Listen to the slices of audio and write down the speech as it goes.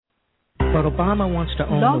But Obama wants to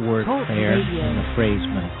own the word fair and the phrase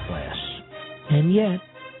middle class. And yet,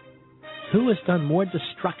 who has done more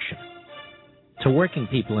destruction to working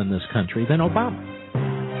people in this country than Obama?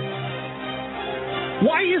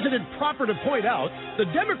 Why isn't it proper to point out the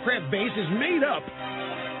Democrat base is made up,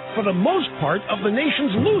 for the most part, of the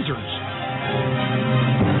nation's losers?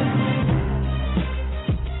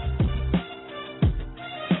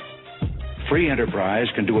 Free enterprise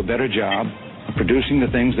can do a better job producing the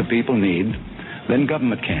things that people need than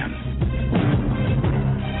government can.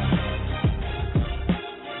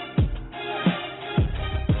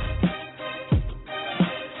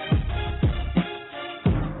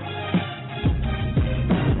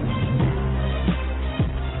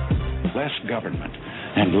 Less government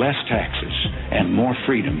and less taxes and more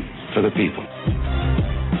freedom for the people.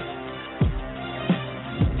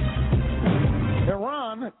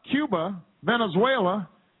 Iran, Cuba, Venezuela,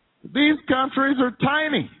 these countries are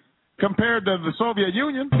tiny compared to the Soviet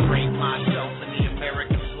Union. Bring myself in the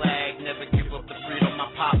American flag, never give up the freedom my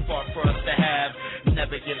pop fought for us to have,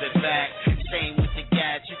 never give it back. Same with the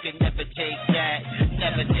gas, you can never take that,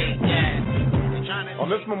 never take that. On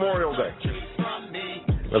this Memorial Day,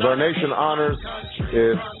 as our nation honors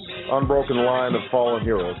its unbroken line of fallen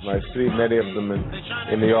heroes, and I see many of them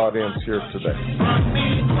in the audience here today.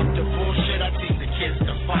 Fuck the bullshit, I teach the kids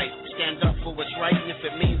to fight. Stand up for what's right, and if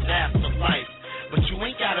it means afterlife. But you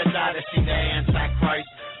ain't gotta die to see the Antichrist.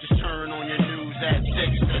 Just turn on your news at 6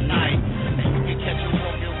 tonight, and you can catch him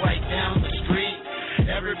walking right down the street.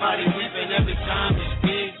 Everybody weeping every time he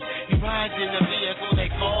speaks. He rides in the vehicle they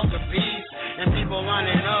call the Beast, and people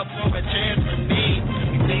lining up for a chance to meet.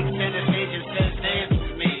 He takes center stage and says, dance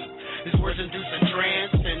with me. His words induce a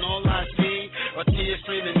trance, and all I see are tears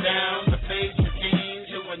streaming down the face of teens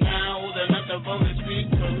who are now old enough to vote and speak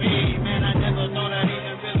for me. Man, I never thought I'd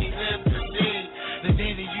even really live to see the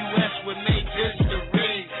day the U.S. would make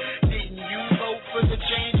history. Didn't you vote for the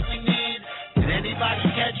change we need? Did anybody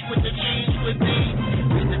catch what the change would be?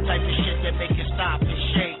 It's the type of shit that make you stop and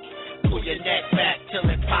shake. Pull your neck back till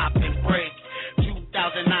it pop and break.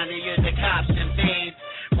 2009, the year the cops invade.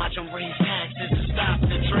 Watch them raise taxes to stop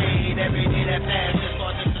the trade. Every day that passes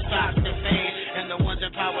causes the stocks to fade. And the ones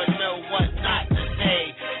in power know what not to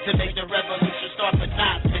say to make the revolution start, but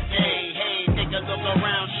not today. Hey, take a look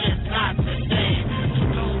around, shit's not the same. So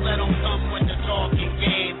don't let them come with the talking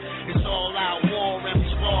game. It's all out war and we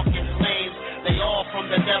sparking flames. They all from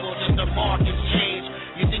the devil, just the markets change.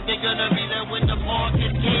 You think they're gonna be there when the market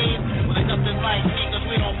came? Well, there's nothing like me, cause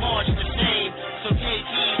we don't march the same. So take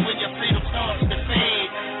heed when your freedom starts to fade.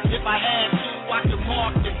 If I had to, I could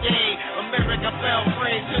mark the day. America fell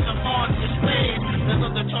prey to the Marxist ways. They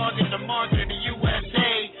love to target the market of the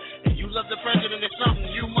USA. And you love the president, it's something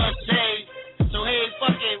you must say. So hey,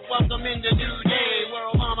 fuck it, welcome in the new day, where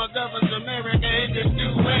Obama governs America in this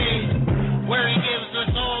new way, where he gives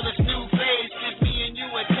us all this new face. Gives me and you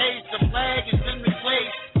a taste. The flag has been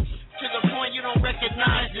replaced to the point you don't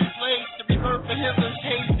recognize this place. To be birthed for Hitler's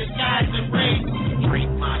hate, disguised in race.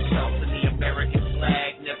 Drink myself in the American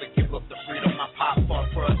flag, never give up the freedom my pop fought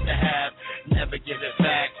for us to have, never give it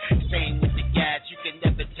back. Same with the gas, you can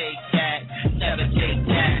never take that, never take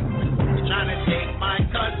that. You're trying to take my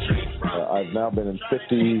country from me. I've now been in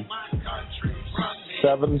 57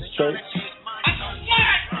 states. Take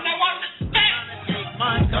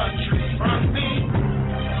my country from me.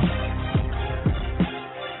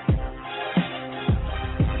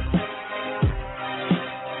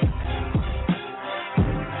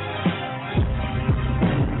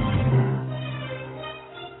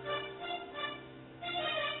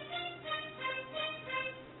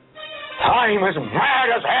 I'm as mad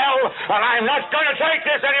as hell, and I'm not going to take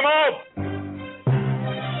this anymore!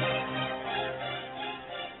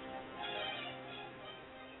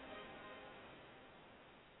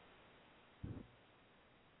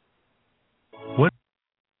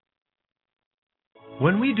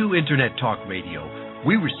 When we do Internet Talk Radio,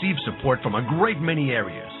 we receive support from a great many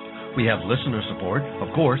areas. We have listener support,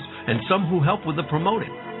 of course, and some who help with the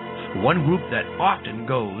promoting. One group that often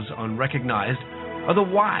goes unrecognized are the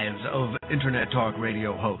wives of Internet Talk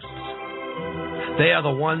Radio hosts. They are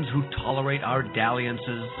the ones who tolerate our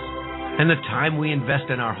dalliances and the time we invest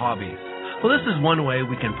in our hobbies. Well, this is one way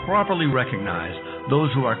we can properly recognize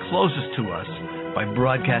those who are closest to us by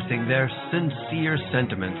broadcasting their sincere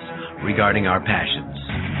sentiments regarding our passions.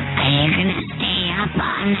 Are you going to stay up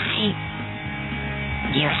all night?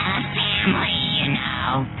 You have family, you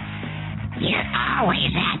know. You're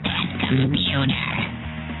always at that computer.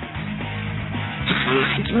 How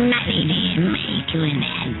much money do you make doing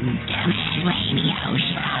that dumbass radio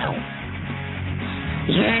show?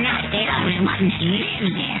 You're not the only one that lives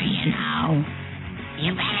there, you know. No.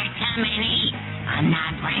 You better come and eat. I'm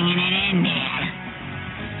not bringing it in there.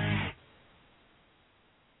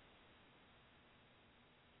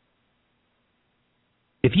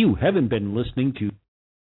 If you haven't been listening to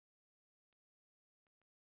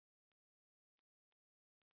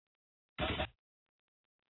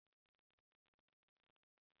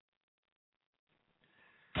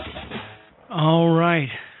All right.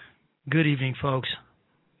 Good evening, folks.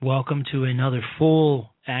 Welcome to another full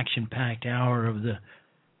action-packed hour of the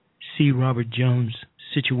C. Robert Jones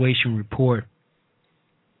Situation Report.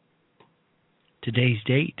 Today's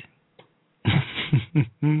date.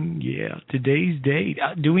 Yeah, today's date.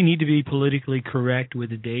 Do we need to be politically correct with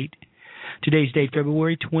the date? Today's date,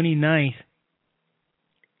 February 29th,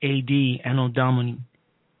 A.D., Anno Domini,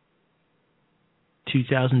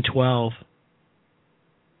 2012.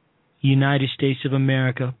 United States of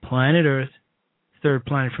America, planet Earth, third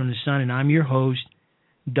planet from the sun, and I'm your host,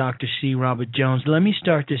 Dr. C. Robert Jones. Let me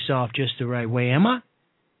start this off just the right way. Am I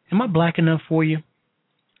black enough for you?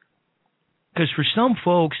 Because for some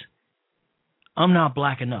folks, I'm not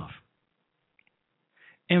black enough.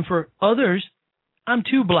 And for others, I'm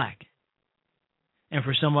too black. And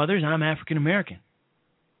for some others, I'm African American.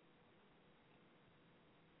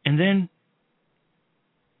 And then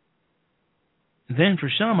for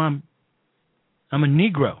some, I'm a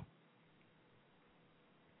Negro.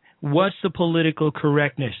 What's the political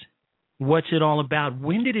correctness? What's it all about?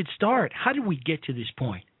 When did it start? How did we get to this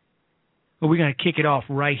point? Well, we're going to kick it off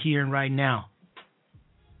right here and right now.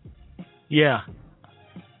 Yeah.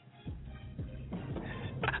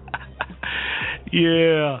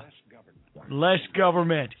 Yeah. Less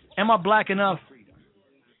government. Am I black enough?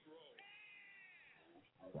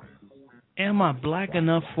 Am I black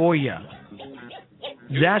enough for you?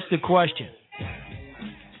 That's the question.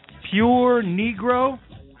 Pure Negro?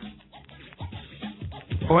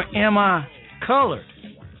 Or am I colored?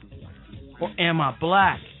 Or am I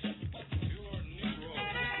black?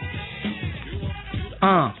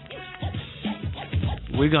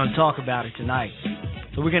 We're going to talk about it tonight.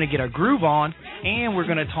 So we're going to get our groove on, and we're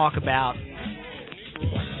going to talk about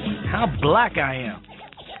how black I am.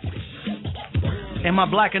 Am I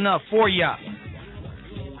black enough for ya?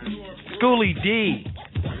 Schoolie D.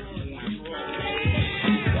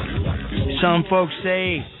 Some folks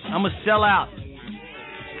say I'm a sellout.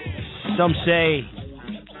 Some say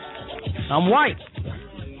I'm white.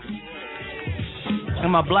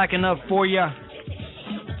 Am I black enough for ya?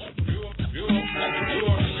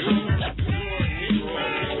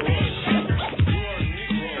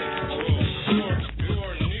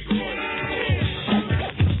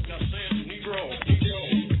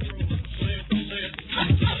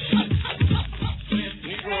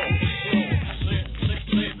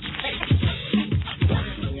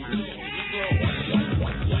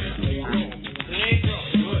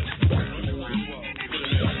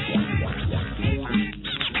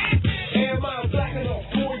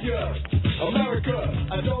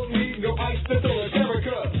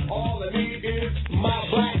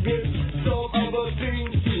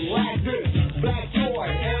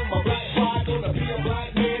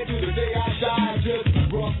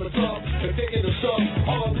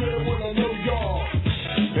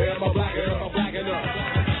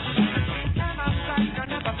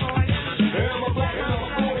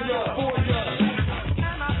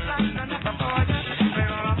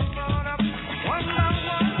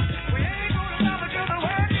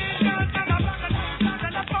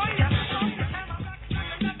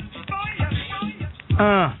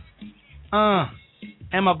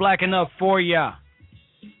 Am I black enough for ya?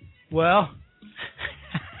 Well,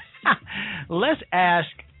 let's ask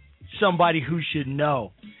somebody who should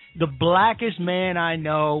know. The blackest man I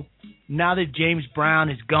know, now that James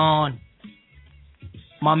Brown is gone,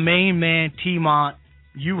 my main man, T-Mont.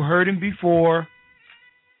 You heard him before.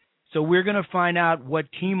 So we're going to find out what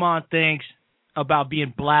T-Mont thinks about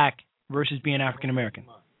being black versus being African American.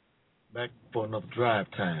 Back for another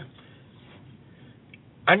drive time.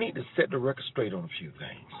 I need to set the record straight on a few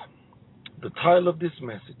things. The title of this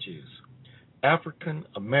message is African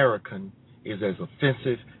American is as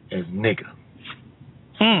offensive as nigger.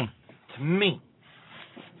 To me.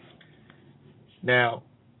 Now,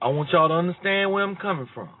 I want y'all to understand where I'm coming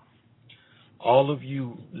from. All of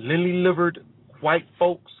you lily-livered white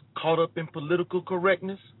folks caught up in political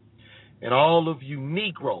correctness, and all of you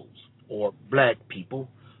Negroes or black people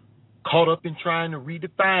caught up in trying to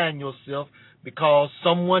redefine yourself because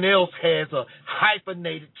someone else has a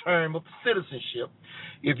hyphenated term of citizenship.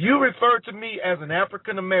 If you refer to me as an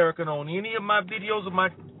African American on any of my videos of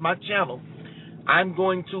my channel, I'm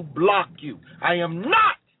going to block you. I am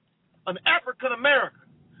not an African American.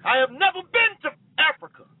 I have never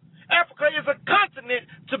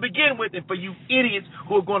you idiots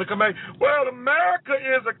who are going to come out, well, America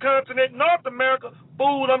is a continent, North America.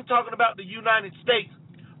 Fool, I'm talking about the United States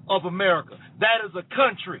of America. That is a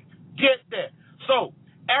country. Get that. So,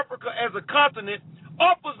 Africa as a continent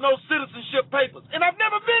offers no citizenship papers. And I've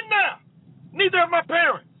never been there. Neither have my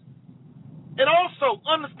parents. And also,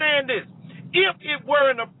 understand this. If it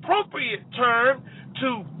were an appropriate term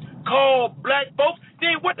to call black folks,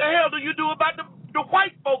 then what the hell do you do about the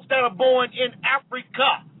white folks that are born in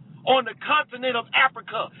Africa, on the continent of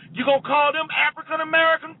Africa? You gonna call them African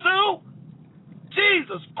American too?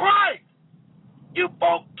 Jesus Christ! You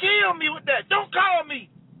folks kill me with that. Don't call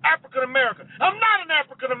me African American. I'm not an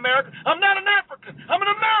African American. I'm not an African. I'm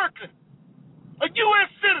an American. A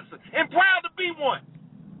U.S. citizen, and proud to be one.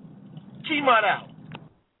 T-Mont out.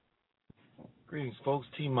 Greetings, folks.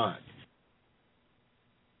 T-Mont.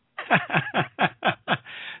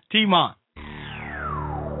 T-Mont.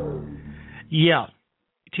 Yeah.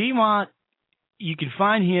 T-Mont, you can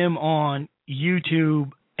find him on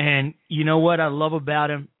YouTube, and you know what I love about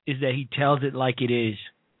him is that he tells it like it is.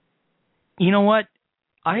 You know what?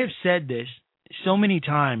 I have said this so many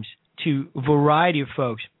times to a variety of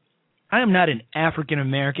folks. I am not an African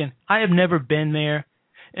American. I have never been there.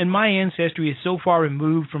 And my ancestry is so far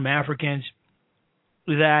removed from Africans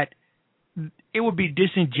that it would be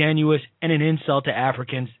disingenuous and an insult to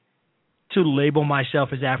Africans to label myself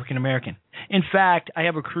as African American. In fact, I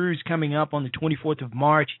have a cruise coming up on the 24th of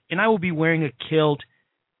March, and I will be wearing a kilt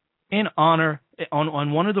in honor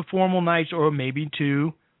on one of the formal nights, or maybe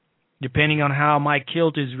two, depending on how my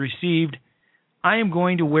kilt is received. I am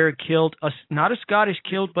going to wear a kilt, not a Scottish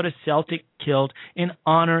kilt, but a Celtic kilt in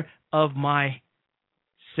honor of my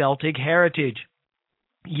Celtic heritage.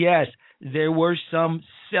 Yes, there were some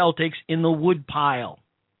Celtics in the woodpile.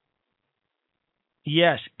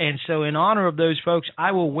 Yes, and so in honor of those folks,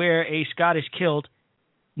 I will wear a Scottish kilt,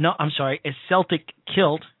 a Celtic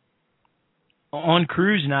kilt on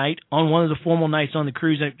cruise night, on one of the formal nights on the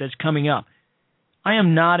cruise that's coming up. I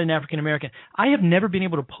am not an African American. I have never been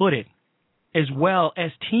able to put it as well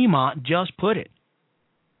as T-Mont just put it.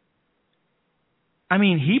 I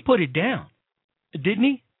mean, he put it down, didn't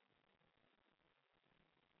he?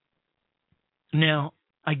 Now,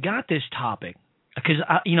 I got this topic because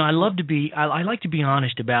I like to be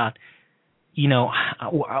honest about,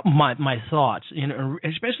 my thoughts,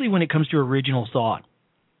 especially when it comes to original thought.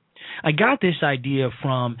 I got this idea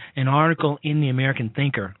from an article in the American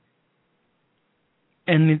Thinker.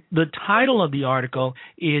 And the title of the article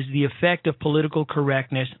is The Effect of Political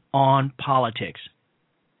Correctness on Politics.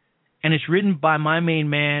 And it's written by my main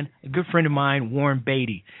man, a good friend of mine, Warren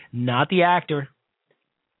Beatty. Not the actor,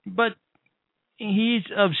 but he's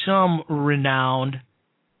of some renown.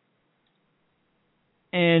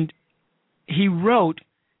 And he wrote,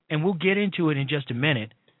 and we'll get into it in just a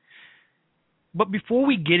minute, but before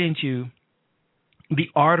we get into the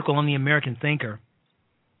article on the American Thinker,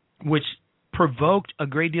 which provoked a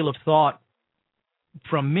great deal of thought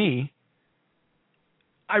from me,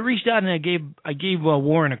 I reached out and I gave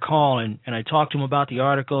Warren a call and I talked to him about the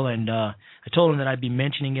article, and I told him that I'd be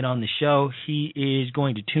mentioning it on the show. He is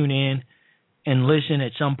going to tune in and listen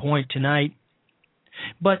at some point tonight.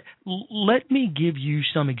 But let me give you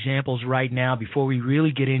some examples right now before we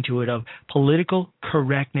really get into it of political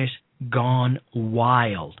correctness gone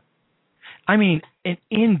wild. I mean, an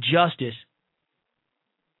injustice.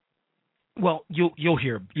 Well, you'll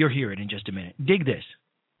hear it in just a minute. Dig this.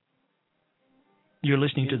 You're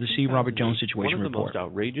listening to the C. Robert Jones Situation Report. One of the most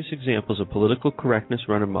outrageous examples of political correctness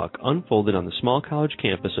run amok unfolded on the small college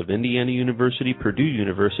campus of Indiana University, Purdue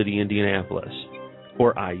University, Indianapolis,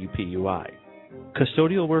 or IUPUI.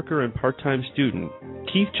 Custodial worker and part-time student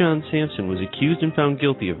Keith John Sampson was accused and found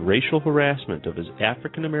guilty of racial harassment of his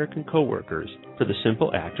African-American co-workers for the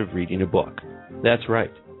simple act of reading a book. That's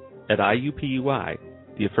right. At IUPUI,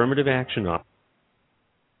 the Affirmative Action Office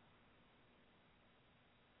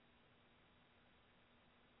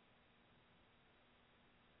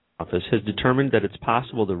has determined that it's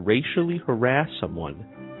possible to racially harass someone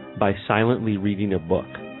by silently reading a book.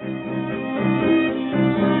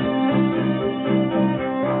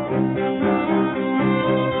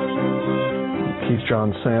 Keith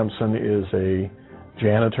John Sampson is a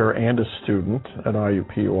janitor and a student at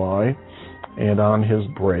IUPUI, and on his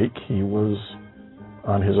break he was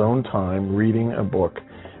on his own time reading a book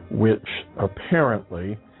which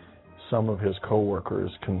apparently some of his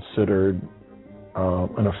co-workers considered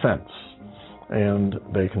an offense, and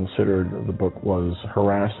they considered the book was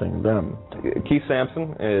harassing them. Keith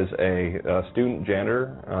Sampson is a student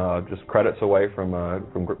janitor, just credits away from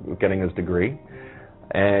getting his degree,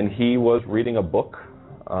 and he was reading a book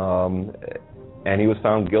and he was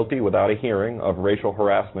found guilty without a hearing of racial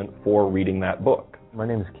harassment for reading that book. My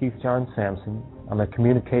name is Keith John Sampson. I'm a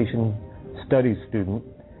communication studies student.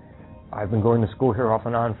 I've been going to school here off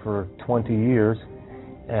and on for 20 years,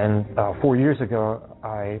 and 4 years ago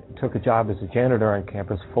I took a job as a janitor on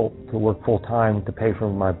campus to work full-time to pay for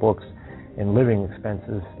my books and living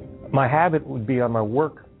expenses. My habit would be on my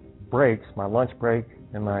work breaks, my lunch break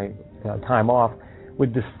and my time off,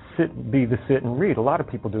 would be to sit and read. A lot of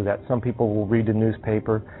people do that. Some people will read the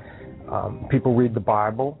newspaper. People read the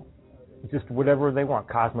Bible, just whatever they want,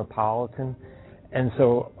 Cosmopolitan. And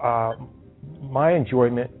so my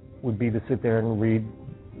enjoyment would be to sit there and read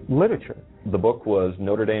literature. The book was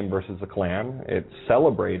Notre Dame versus the Klan. It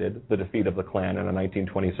celebrated the defeat of the Klan in a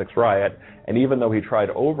 1926 riot, and even though he tried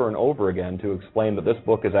over and over again to explain that this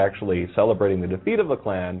book is actually celebrating the defeat of the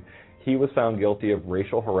Klan, he was found guilty of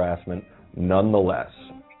racial harassment nonetheless.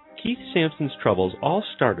 Keith Sampson's troubles all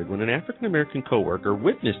started when an African-American coworker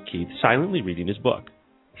witnessed Keith silently reading his book.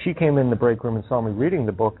 She came in the break room and saw me reading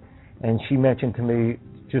the book, and she mentioned to me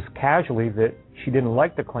just casually that she didn't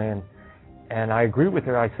like the Klan. And I agreed with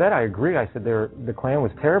her. I said, I agree. I said, the Klan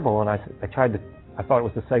was terrible, and I thought it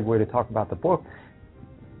was a segue to talk about the book.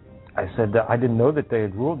 I said, I didn't know that they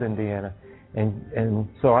had ruled Indiana. And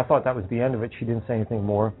so I thought that was the end of it. She didn't say anything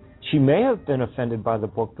more. She may have been offended by the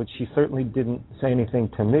book, but she certainly didn't say anything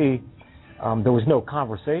to me. There was no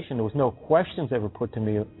conversation. There was no questions ever put to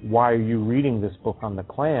me, why are you reading this book on the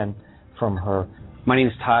Klan, from her. My name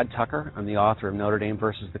is Todd Tucker. I'm the author of Notre Dame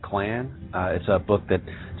versus the Klan. It's a book that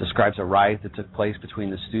describes a riot that took place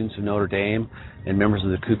between the students of Notre Dame and members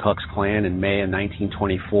of the Ku Klux Klan in May of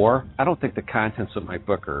 1924. I don't think the contents of my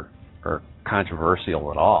book are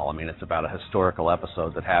controversial at all. I mean, it's about a historical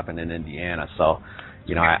episode that happened in Indiana. So,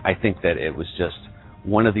 you know, I think that it was just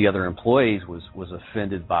one of the other employees was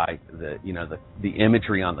offended by the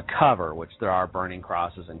imagery on the cover, which there are burning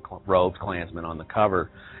crosses and robed Klansmen on the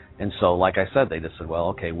cover. And so, like I said, they just said, well,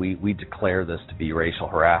 okay, we declare this to be racial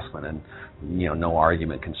harassment, and, you know, no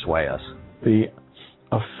argument can sway us. The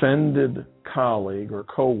offended colleague or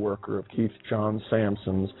coworker of Keith John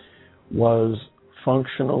Sampson's was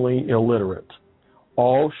functionally illiterate.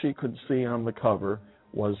 All she could see on the cover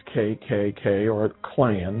was KKK or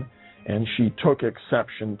Klan, and she took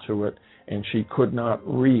exception to it, and she could not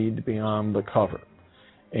read beyond the cover.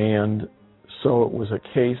 And so it was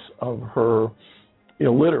a case of her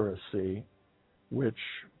illiteracy which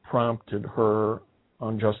prompted her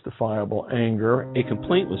unjustifiable anger. A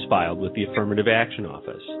complaint was filed with the Affirmative Action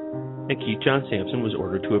Office, and Keith John Sampson was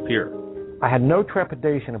ordered to appear. I had no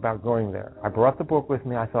trepidation about going there. I brought the book with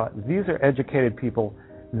me. I thought, these are educated people.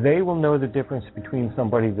 They will know the difference between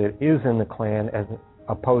somebody that is in the Klan as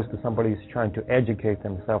opposed to somebody who's trying to educate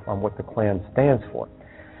themselves on what the Klan stands for.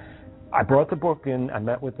 I brought the book in. I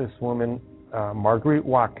met with this woman, Marguerite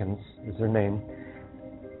Watkins is her name,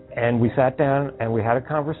 and we sat down and we had a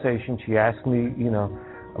conversation. She asked me,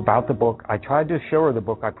 about the book. I tried to show her the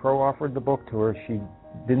book. I pro-offered the book to her. She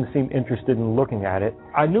didn't seem interested in looking at it.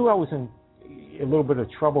 I knew I was in a little bit of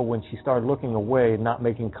trouble when she started looking away, not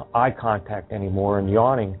making eye contact anymore and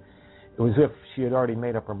yawning. It was as if she had already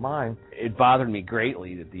made up her mind. It bothered me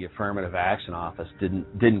greatly that the Affirmative Action Office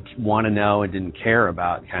didn't want to know and didn't care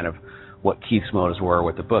about kind of what Keith's motives were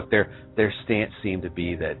with the book. Their stance seemed to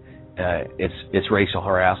be that it's racial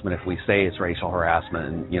harassment if we say it's racial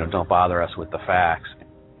harassment, and don't bother us with the facts.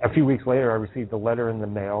 A few weeks later, I received a letter in the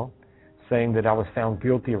mail saying that I was found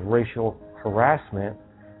guilty of racial harassment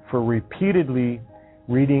for repeatedly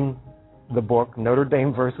reading the book Notre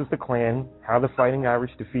Dame versus the Klan, How the Fighting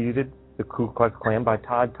Irish Defeated the Ku Klux Klan by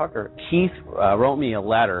Todd Tucker. Keith wrote me a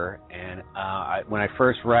letter, and when I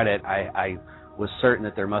first read it, I was certain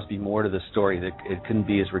that there must be more to the story, that it couldn't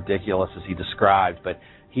be as ridiculous as he described, but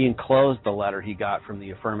he enclosed the letter he got from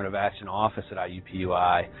the Affirmative Action Office at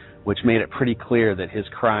IUPUI, which made it pretty clear that his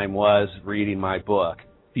crime was reading my book.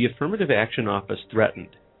 The Affirmative Action Office threatened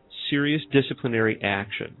serious disciplinary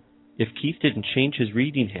action if Keith didn't change his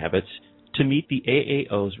reading habits to meet the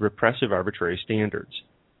AAO's repressive arbitrary standards.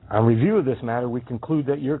 On review of this matter, we conclude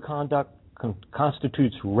that your conduct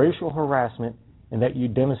constitutes racial harassment and that you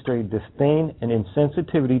demonstrated disdain and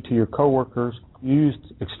insensitivity to your coworkers, used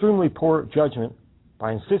extremely poor judgment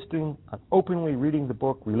by insisting on openly reading the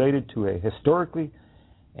book related to a historically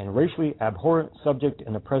and racially abhorrent subject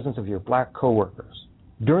in the presence of your black coworkers.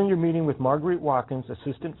 During your meeting with Marguerite Watkins,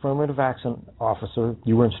 Assistant Affirmative Action Officer,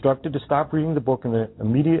 you were instructed to stop reading the book in the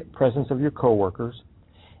immediate presence of your coworkers,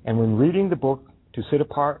 and when reading the book, to sit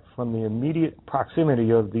apart from the immediate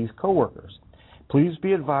proximity of these coworkers. Please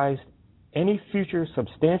be advised, any future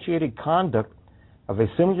substantiated conduct of a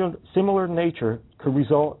similar nature could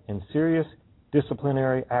result in serious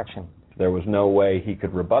disciplinary action. There was no way he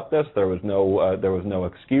could rebut this. There was no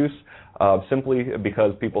excuse. Simply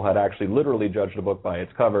because people had actually literally judged a book by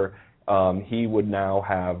its cover, he would now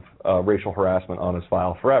have racial harassment on his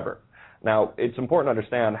file forever. Now, it's important to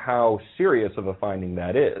understand how serious of a finding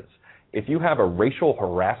that is. If you have a racial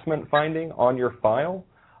harassment finding on your file,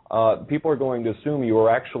 people are going to assume you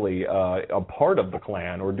are actually a part of the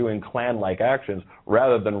Klan or doing Klan-like actions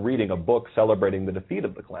rather than reading a book celebrating the defeat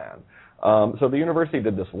of the Klan. So the university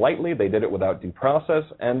did this lightly. They did it without due process,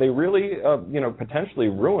 and they really, potentially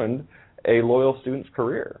ruined a loyal student's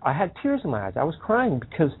career. I had tears in my eyes. I was crying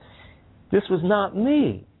because this was not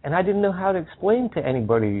me, and I didn't know how to explain to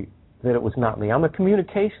anybody that it was not me. I'm a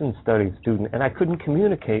communication studies student, and I couldn't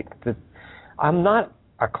communicate that I'm not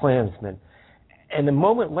a Klansman. And a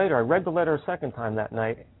moment later, I read the letter a second time that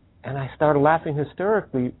night, and I started laughing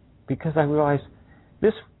hysterically because I realized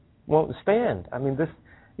this won't stand. I mean, this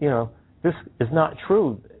is not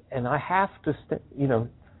true, and I have to,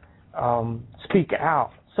 speak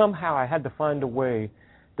out. Somehow I had to find a way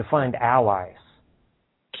to find allies.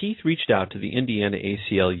 Keith reached out to the Indiana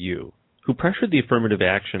ACLU, who pressured the Affirmative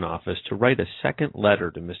Action Office to write a second letter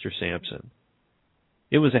to Mr. Sampson.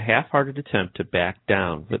 It was a half-hearted attempt to back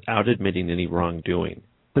down without admitting any wrongdoing.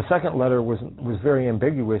 The second letter was very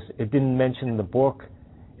ambiguous. It didn't mention the book.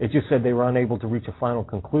 It just said they were unable to reach a final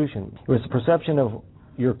conclusion. It was the perception of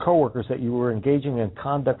your coworkers that you were engaging in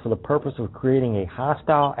conduct for the purpose of creating a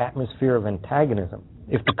hostile atmosphere of antagonism.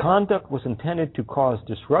 If the conduct was intended to cause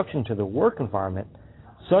disruption to the work environment,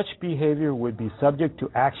 such behavior would be subject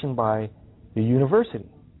to action by the university.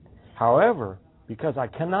 However, because I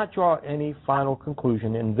cannot draw any final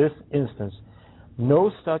conclusion in this instance,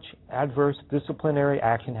 no such adverse disciplinary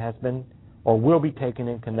action has been or will be taken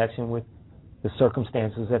in connection with the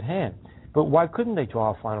circumstances at hand. But why couldn't they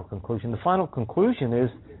draw a final conclusion? The final conclusion is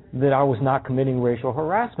that I was not committing racial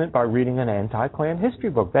harassment by reading an anti-Klan history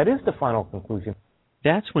book. That is the final conclusion.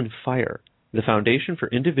 That's when FIRE, the Foundation for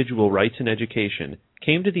Individual Rights in Education,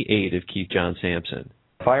 came to the aid of Keith John Sampson.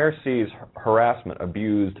 FIRE sees harassment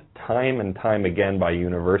abused time and time again by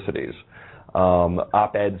universities.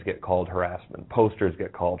 Op-eds get called harassment. Posters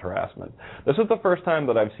get called harassment. This is the first time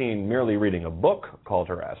that I've seen merely reading a book called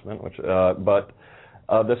harassment, but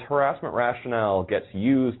this harassment rationale gets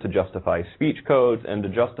used to justify speech codes and to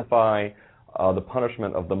justify the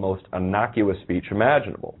punishment of the most innocuous speech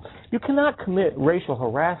imaginable. You cannot commit racial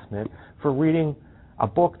harassment for reading a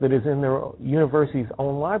book that is in the university's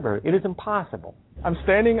own library. It is impossible. I'm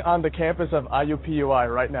standing on the campus of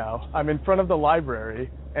IUPUI right now. I'm in front of the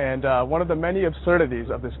library, and one of the many absurdities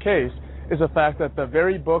of this case is the fact that the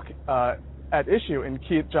very book at issue in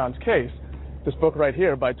Keith John's case, this book right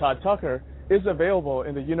here by Todd Tucker, is available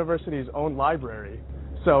in the university's own library.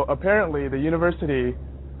 So apparently the university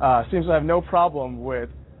seems to have no problem with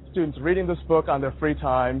students reading this book on their free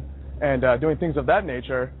time and doing things of that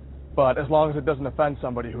nature, but as long as it doesn't offend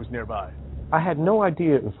somebody who's nearby. I had no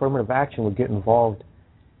idea affirmative action would get involved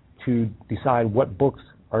to decide what books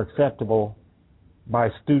are acceptable by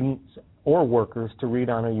students or workers to read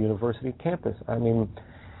on a university campus. I mean,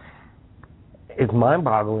 it's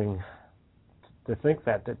mind-boggling to think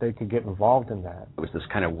that they could get involved in that. It was this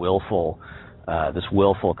kind of willful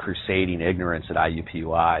crusading ignorance at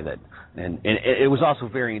IUPUI and it was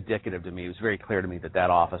also very indicative to me. It was very clear to me that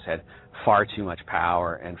office had far too much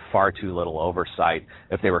power and far too little oversight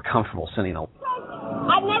if they were comfortable sending a...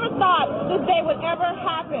 I never thought this day would ever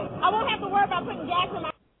happen. I won't have to worry about putting gas in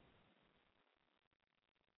my...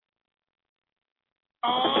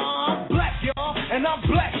 Black, y'all, and I'm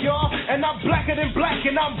black, y'all, and I'm blacker than black,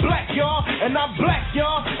 and I'm black, y'all, and I'm black,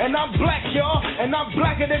 y'all, and I'm black, y'all, and I'm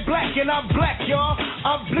blacker than black, and I'm black, y'all.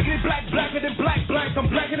 I'm blickety black, blacker than black, I'm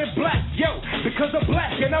blacker than black, yo, because I'm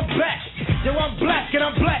black and I'm black. Yo, I'm black and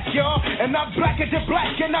I'm black, y'all, and I'm blacker than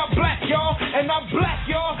black, and I'm black, y'all, and I'm black,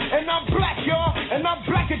 y'all, and I'm black, y'all, and I'm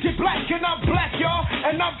blacker than black, and I'm black, y'all,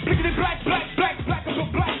 and I'm blickety black, black, black, black, I'm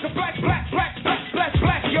black, black, black, black, black, black,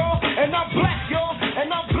 black, y'all, and I'm black, y'all, and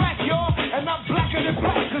I'm black, y'all, and I'm blacker than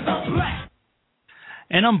black, because I'm black.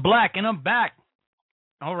 And I'm black, and I'm back.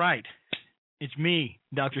 All right. It's me,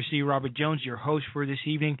 Dr. C. Robert Jones, your host for this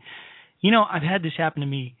evening. You know, I've had this happen to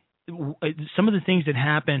me. Some of the things that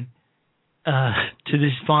happen to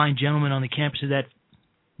this fine gentleman on the campus of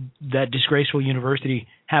that disgraceful university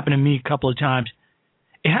happened to me a couple of times.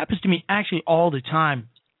 It happens to me actually all the time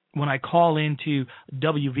when I call into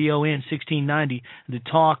WVON 1690, the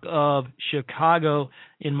talk of Chicago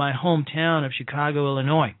in my hometown of Chicago,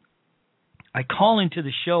 Illinois. I call into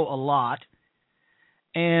the show a lot,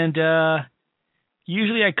 and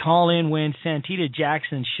usually I call in when Santita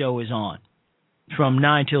Jackson's show is on from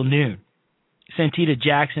 9 till noon. Santita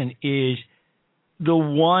Jackson is the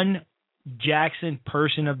one Jackson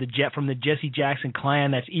person from the Jesse Jackson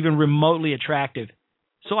clan that's even remotely attractive.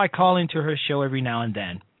 So I call into her show every now and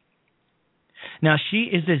then. Now, she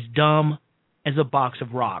is as dumb as a box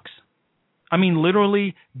of rocks. I mean,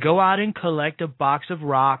 literally, go out and collect a box of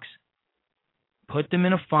rocks, put them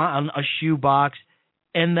in a shoebox,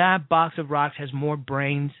 and that box of rocks has more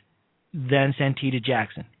brains than Santita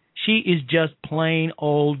Jackson. She is just plain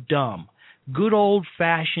old dumb. Good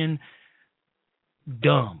old-fashioned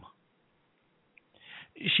dumb.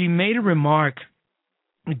 She made a remark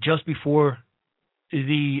just before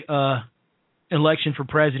the election for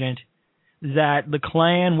president that the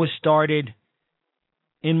Klan was started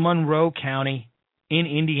in Monroe County in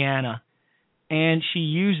Indiana, and she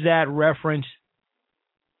used that reference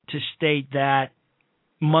to state that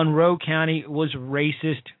Monroe County was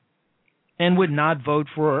racist and would not vote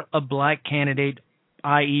for a black candidate,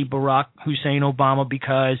 i.e. Barack Hussein Obama,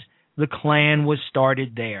 because the Klan was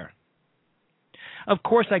started there. Of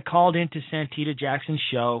course, I called into Santita Jackson's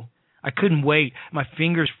show. I couldn't wait. My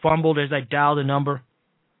fingers fumbled as I dialed the number.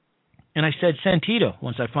 And I said, Santita,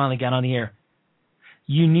 once I finally got on the air,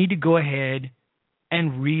 you need to go ahead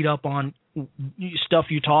and read up on stuff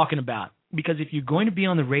you're talking about. Because if you're going to be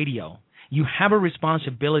on the radio, you have a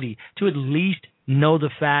responsibility to at least know the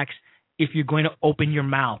facts if you're going to open your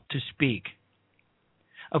mouth to speak.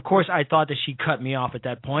 Of course, I thought that she cut me off at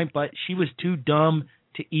that point, but she was too dumb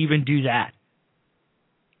to even do that.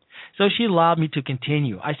 So she allowed me to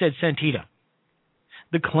continue. I said, Santita,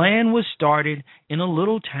 the Klan was started in a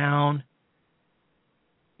little town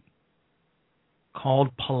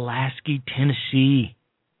called Pulaski, Tennessee.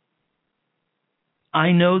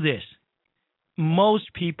 I know this.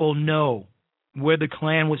 Most people know where the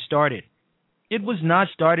Klan was started. It was not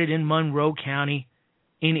started in Monroe County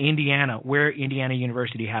in Indiana, where Indiana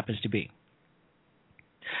University happens to be.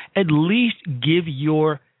 At least give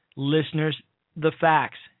your listeners the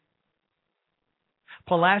facts.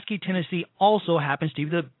 Pulaski, Tennessee also happens to be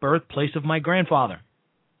the birthplace of my grandfather.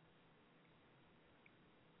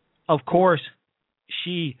 Of course,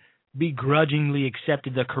 she begrudgingly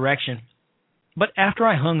accepted the correction. But after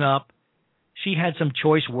I hung up, she had some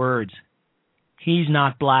choice words. He's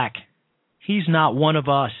not black. He's not one of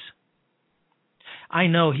us. I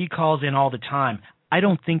know he calls in all the time. I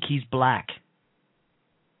don't think he's black.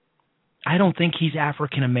 I don't think he's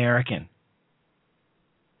African American.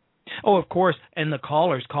 Oh, of course, and the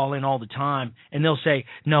callers call in all the time, and they'll say,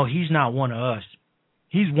 no, he's not one of us.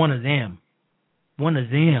 He's one of them. One of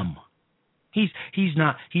them. He's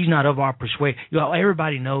not of our persuasion. You know,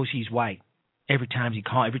 everybody knows he's white. Every time he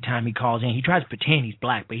calls in, he tries to pretend he's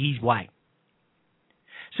black, but he's white.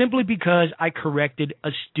 Simply because I corrected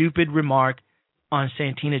a stupid remark on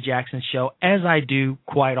Santita Jackson's show, as I do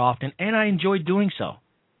quite often, and I enjoy doing so.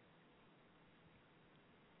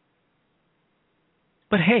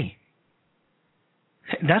 But hey,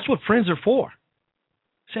 that's what friends are for.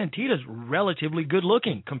 Santita's relatively good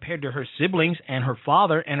looking compared to her siblings and her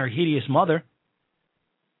father and her hideous mother.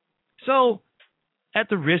 So, at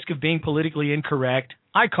the risk of being politically incorrect,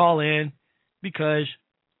 I call in because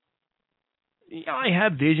I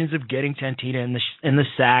have visions of getting Santita in the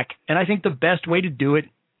sack, and I think the best way to do it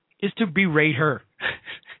is to berate her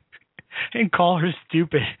and call her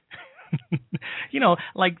stupid. You know,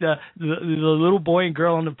 like the little boy and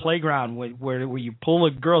girl on the playground where you pull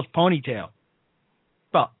a girl's ponytail.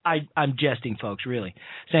 Well, I'm jesting, folks, really.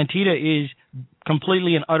 Santita is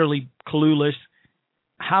completely and utterly clueless.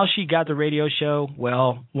 How she got the radio show,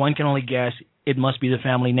 well, one can only guess. It must be the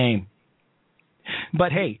family name.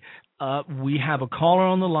 But hey, we have a caller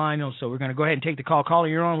on the line, so we're going to go ahead and take the call. Caller,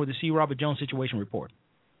 you're on with the C. Robert Jones Situation Report.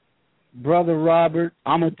 Brother Robert,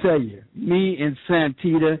 I'm going to tell you, me and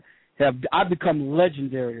Santita I've become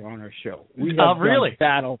legendary on her show. We have really?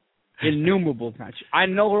 Battle innumerable times. I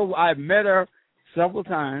know her. I've met her several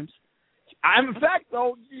times. In fact,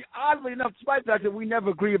 though, oddly enough, despite the fact that we never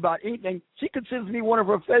agree about anything, she considers me one of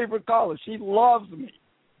her favorite callers. She loves me.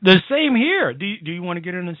 The same here. Do you want to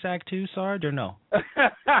get her in the sack too, Sarge, or no?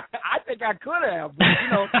 I think I could have, but,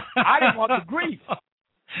 I didn't want the grief.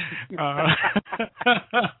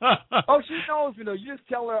 Oh, she knows me, though. You just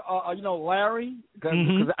tell her, Larry, because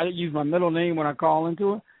I use my middle name when I call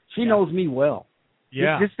into her. She knows me well.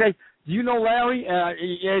 Yeah. Just say, do you know Larry?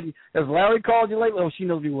 Has Larry called you lately? Oh, she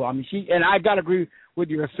knows me well. I mean, and I got to agree with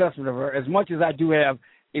your assessment of her. As much as I do have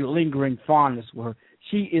a lingering fondness for her,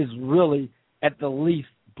 she is really, at the least,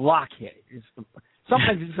 blockheaded.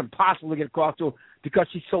 Sometimes it's just impossible to get across to her because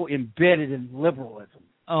she's so embedded in liberalism.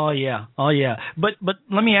 Oh yeah. But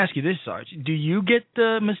let me ask you this, Sarge. Do you get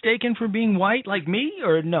mistaken for being white like me,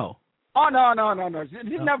 or no? Oh, no.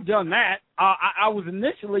 He's never done that. I was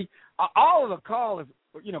initially, all of the callers,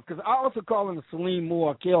 because I also call him the Salim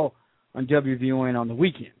Moore Kill on WVON on the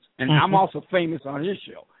weekends. And I'm also famous on his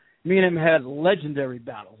show. Me and him had legendary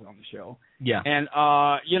battles on the show. Yeah. And, so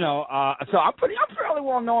I'm fairly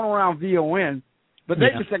well known around VON, but they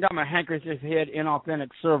just think I'm a handkerchief head, inauthentic,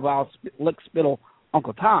 servile, lick spittle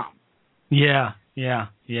Uncle Tom. Yeah.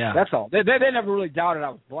 That's all. They never really doubted I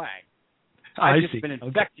was black. I've just been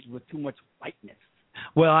infected with too much whiteness.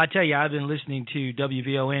 Well, I tell you, I've been listening to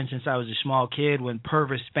WVON since I was a small kid when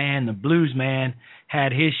Purvis Spann, the blues man,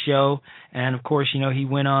 had his show. And, of course, he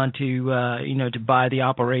went on to buy the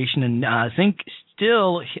operation. And I think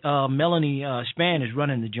still Melanie Spann is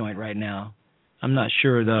running the joint right now. I'm not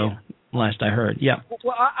sure, though, last I heard. Yeah.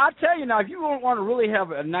 Well, I'll tell you now, if you want to really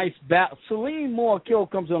have a nice battle, Salim Moore Kill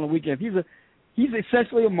comes on the weekend. He's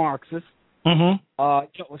essentially a Marxist,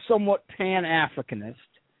 somewhat Pan-Africanist.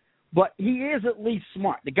 But he is at least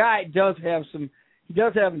smart. The guy does have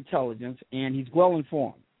intelligence, and he's well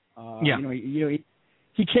informed.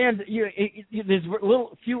 He can. There's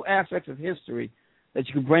few aspects of history that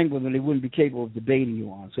you can bring with him that he wouldn't be capable of debating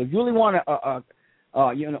you on. So if you really want to,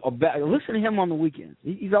 listen to him on the weekends.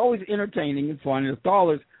 He's always entertaining and fun. And the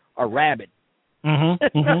callers are rabid.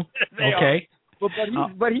 Okay.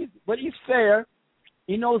 But he's fair.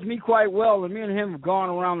 He knows me quite well, and me and him have gone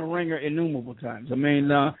around the ringer innumerable times. I mean.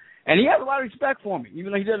 And he has a lot of respect for me,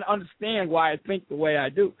 even though he doesn't understand why I think the way I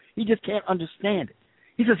do. He just can't understand it.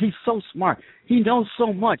 He says he's so smart. He knows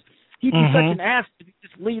so much. He'd be such an ass to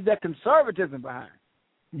just leave that conservatism behind.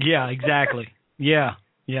 Yeah, exactly. Yeah.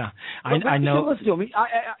 I know. Listen to him.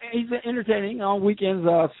 He's entertaining on weekends,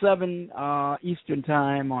 7 Eastern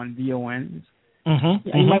time on VON. You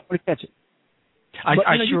might want to catch it. I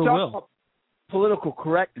sure will. About political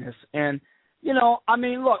correctness, and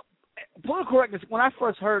look. Political correctness, when I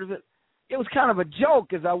first heard of it, it was kind of a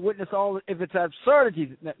joke as I witnessed all of its absurdities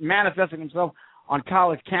manifesting themselves on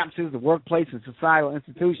college campuses, the workplace, and societal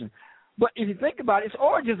institutions. But if you think about it, its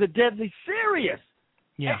origins are deadly serious.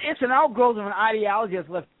 Yeah. It's an outgrowth of an ideology that's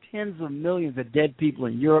left tens of millions of dead people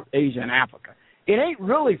in Europe, Asia, and Africa. It ain't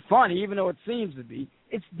really funny, even though it seems to be.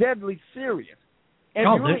 It's deadly serious. And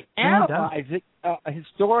if you really analyze it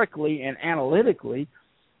historically and analytically,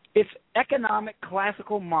 it's economic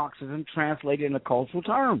classical Marxism translated into cultural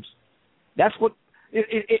terms. That's what,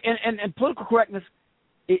 and political correctness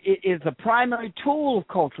is the primary tool of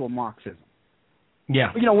cultural Marxism.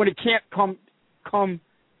 Yeah. When it can't come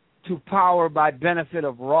to power by benefit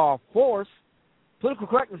of raw force, political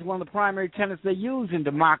correctness is one of the primary tenets they use in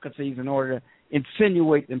democracies in order to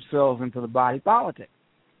insinuate themselves into the body politic.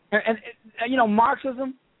 And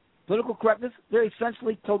Marxism, political correctness, they're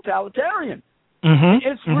essentially totalitarian.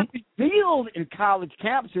 It's revealed in college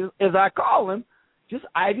campuses, as I call them, just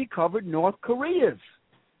ivy-covered North Koreas.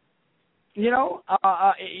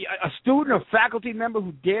 A student or faculty member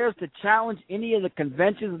who dares to challenge any of the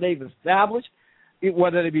conventions they've established,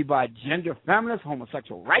 whether they be by gender feminists,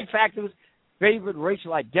 homosexual rights activists, favored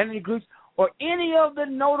racial identity groups, or any of the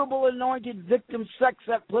notable anointed victim sects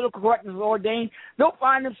that political correctness has ordained, they'll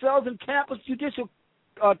find themselves in campus judicial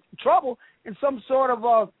trouble in some sort of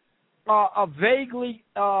a vaguely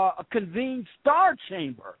convened star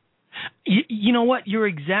chamber. You know what? You're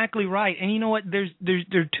exactly right. And you know what? There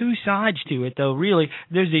are two sides to it, though, really.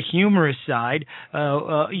 There's the humorous side,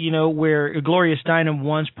 where Gloria Steinem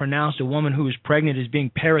once pronounced a woman who was pregnant as being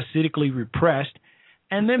parasitically repressed.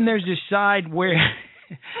 And then there's this side where...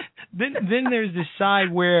 then there's this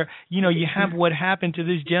side where, you have what happened to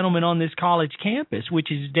this gentleman on this college campus,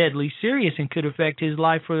 which is deadly serious and could affect his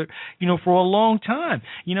life for a long time.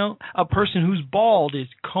 A person who's bald is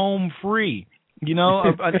comb free.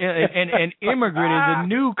 An immigrant is a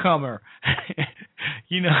newcomer.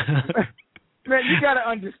 Man, you got to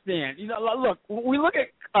understand. Look, we look at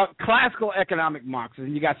classical economic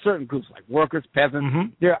Marxism. You got certain groups like workers,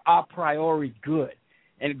 peasants. They're a priori good.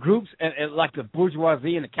 And groups and like the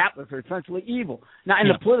bourgeoisie and the capitalists are essentially evil. Now, in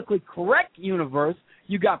the politically correct universe,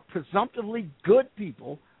 you got presumptively good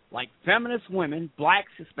people like feminist women,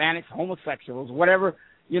 blacks, Hispanics, homosexuals, whatever,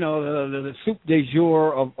 the soup de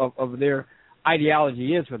jour of their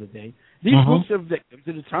ideology is for the day. These groups are victims,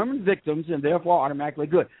 they're determined victims, and therefore automatically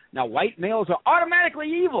good. Now, white males are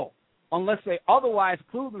automatically evil unless they otherwise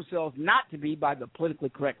prove themselves not to be by the politically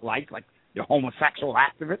correct lights, like the homosexual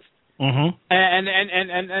activists.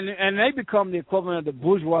 And they become the equivalent of the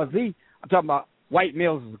bourgeoisie. I'm talking about white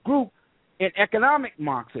males as a group in economic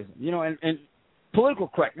Marxism, and political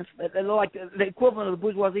correctness. They're like the equivalent of the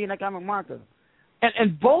bourgeoisie in economic Marxism.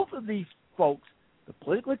 And both of these folks, the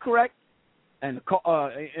politically correct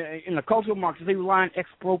the cultural Marxists, they rely on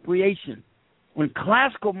expropriation. When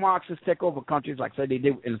classical Marxists take over countries, like say they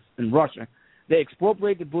did in Russia, they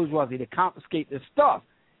expropriate the bourgeoisie, they confiscate their stuff.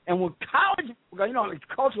 And when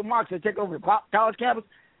cultural Marxists take over the college campus,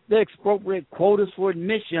 they expropriate quotas for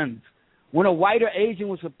admissions. When a white or Asian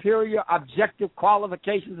with superior objective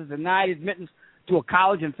qualifications is denied admittance to a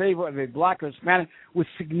college in favor of a black or Hispanic with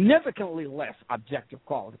significantly less objective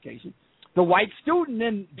qualifications, the white student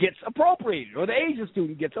then gets appropriated, or the Asian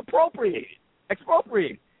student gets expropriated. And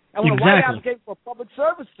when a white applicant for public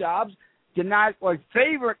service jobs denied or a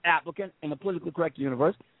favored applicant in the politically correct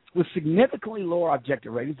universe with significantly lower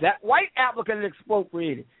objective ratings, that white applicant is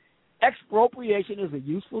expropriated. Expropriation is a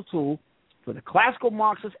useful tool for the classical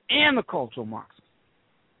Marxists and the cultural Marxists,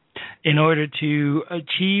 in order to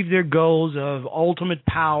achieve their goals of ultimate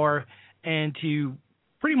power and to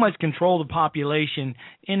pretty much control the population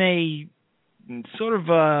in a sort of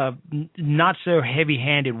not so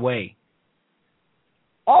heavy-handed way.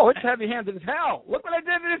 Oh, it's heavy-handed as hell. Look what I did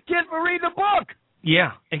to this kid for reading the book.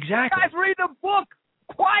 Yeah, exactly. Guys, read the book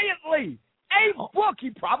quietly. A book he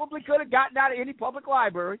probably could have gotten out of any public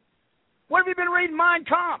library. What have you been reading, Mein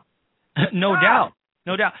Kampf? No doubt.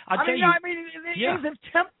 I mean, it is an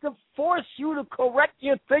attempt to force you to correct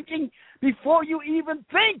your thinking before you even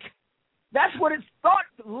think. That's what it's thought.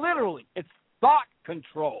 Literally, it's thought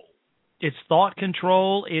control. It's thought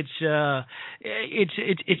control. It's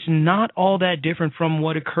not all that different from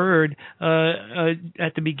what occurred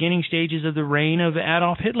at the beginning stages of the reign of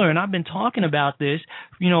Adolf Hitler. And I've been talking about this,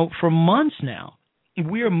 for months now.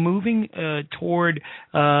 We are moving toward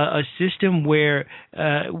a system where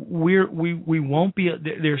we won't be.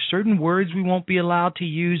 There are certain words we won't be allowed to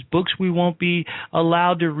use, books we won't be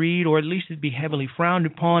allowed to read, or at least it'd be heavily frowned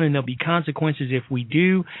upon, and there'll be consequences if we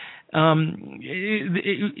do. We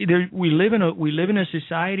live in a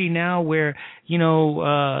society now where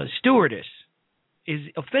stewardess is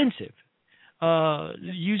offensive.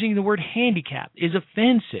 Using the word handicap is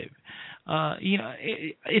offensive.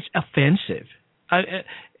 It's offensive.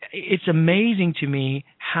 It's amazing to me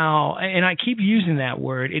how, and I keep using that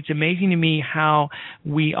word, it's amazing to me how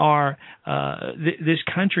we are, this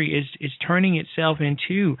country is turning itself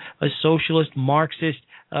into a socialist, Marxist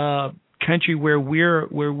country where we're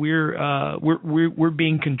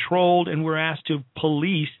being controlled, and we're asked to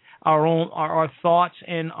police our thoughts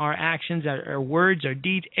and our actions, our words, our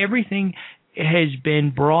deeds. Everything has been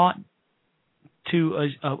brought to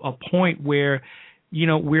a point where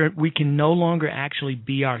we can no longer actually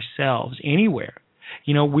be ourselves anywhere.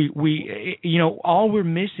 All we're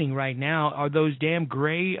missing right now are those damn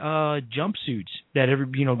gray jumpsuits that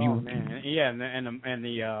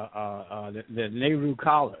the Nehru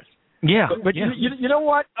collars. Yeah, but yeah. You know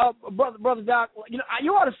what, brother Doc?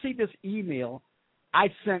 You ought to see this email I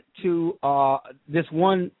sent to this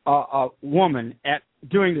one woman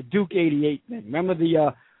during the Duke '88 thing. Remember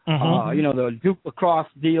the the Duke lacrosse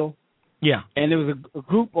deal? Yeah. And there was a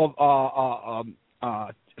group of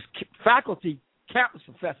faculty, campus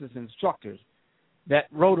professors, and instructors that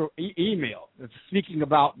wrote an email speaking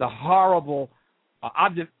about the horrible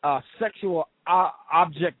sexual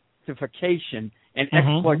objectification and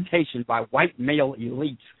exploitation by white male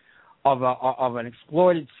elites of an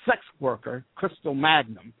exploited sex worker, Crystal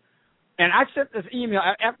Magnum. And I sent this email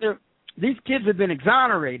after these kids had been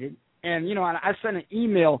exonerated, and I sent an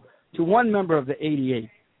email to one member of the 88.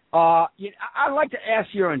 I'd like to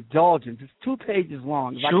ask your indulgence. It's 2 pages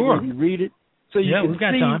long. If sure. I can maybe read it, so you can we've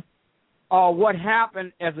got see time. What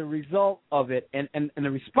happened as a result of it, and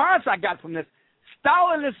the response I got from this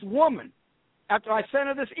Stalinist woman after I sent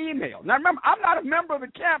her this email. Now remember, I'm not a member of the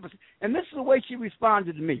campus, and this is the way she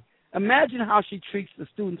responded to me. Imagine how she treats the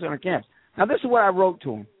students on her campus. Now this is what I wrote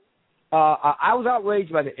to them. I was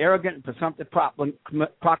outraged by the arrogant and presumptive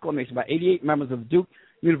proclamation by 88 members of Duke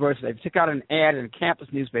University. They took out an ad in a campus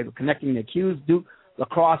newspaper connecting the accused Duke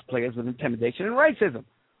lacrosse players with intimidation and racism.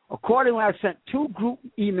 Accordingly, I sent 2 group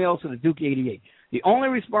emails to the Duke 88. The only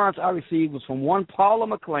response I received was from one Paula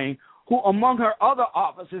McLean, who, among her other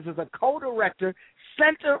offices, is a co-director,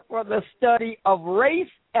 Center for the Study of Race,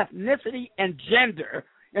 Ethnicity, and Gender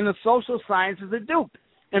in the Social Sciences at Duke.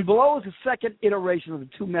 And below is the second iteration of the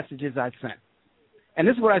 2 messages I sent. And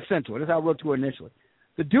this is what I sent to her. This is how I wrote to her initially.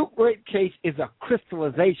 The Duke rape case is a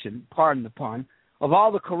crystallization, pardon the pun, of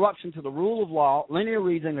all the corruption to the rule of law, linear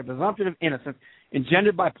reasoning, and presumption of innocence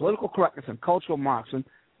engendered by political correctness and cultural Marxism,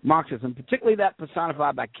 particularly that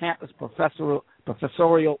personified by campus professorial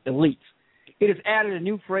elites. It has added a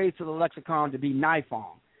new phrase to the lexicon to be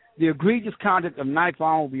NIFOM. The egregious conduct of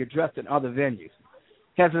NIFOM will be addressed in other venues.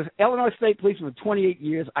 As an Illinois State policeman for 28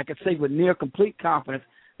 years, I can say with near complete confidence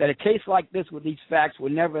that a case like this with these facts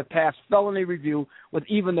would never have passed felony review with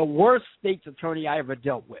even the worst state's attorney I ever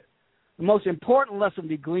dealt with. The most important lesson to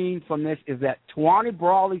be gleaned from this is that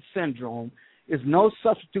Tawane-Brawley syndrome is no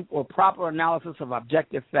substitute for proper analysis of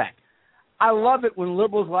objective fact. I love it when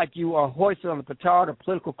liberals like you are hoisted on the petard of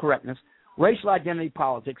political correctness, racial identity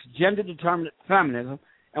politics, gender-determined feminism,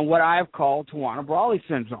 and what I have called Tawane-Brawley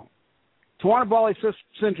syndrome. Tawane-Brawley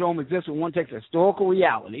syndrome exists when one takes a historical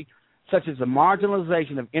reality, such as the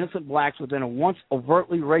marginalization of innocent blacks within a once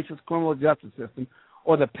overtly racist criminal justice system,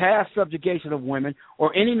 or the past subjugation of women,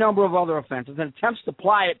 or any number of other offenses, and attempts to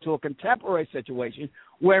apply it to a contemporary situation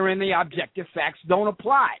wherein the objective facts don't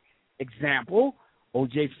apply. Example,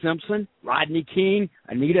 O.J. Simpson, Rodney King,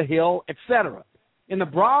 Anita Hill, etc. In the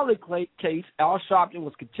Brawley case, Al Sharpton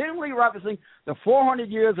was continually referencing the 400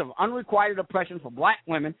 years of unrequited oppression for black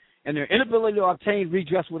women and their inability to obtain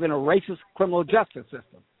redress within a racist criminal justice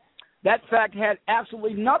system. That fact had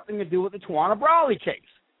absolutely nothing to do with the Tawane-Brawley case.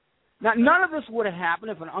 Now, none of this would have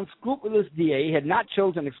happened if an unscrupulous DA had not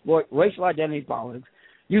chosen to exploit racial identity politics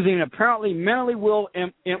using an apparently mentally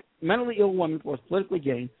ill woman for his political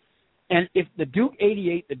gain, and if the Duke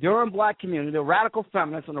 88, the Durham black community, the radical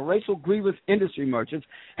feminists, and the racial grievous industry merchants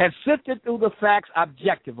had sifted through the facts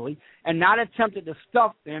objectively and not attempted to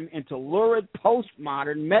stuff them into lurid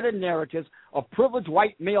postmodern meta-narratives of privileged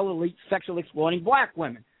white male elite sexually exploiting black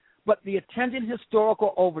women. But the attendant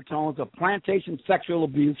historical overtones of plantation sexual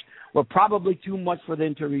abuse were probably too much for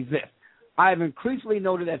them to resist. I have increasingly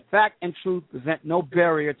noted that fact and truth present no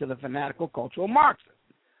barrier to the fanatical cultural Marxists.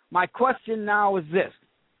 My question now is this.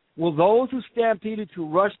 Will those who stampeded to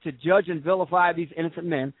rush to judge and vilify these innocent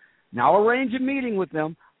men now arrange a meeting with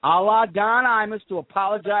them, a la Don Imus, to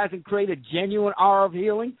apologize and create a genuine hour of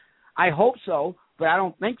healing? I hope so, but I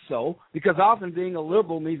don't think so, because often being a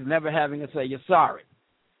liberal means never having to say you're sorry.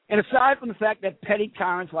 And aside from the fact that petty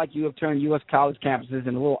tyrants like you have turned U.S. college campuses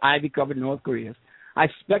into little ivy-covered North Koreas, I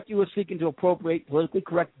suspect you are seeking to appropriate politically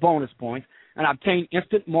correct bonus points and obtain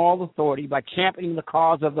instant moral authority by championing the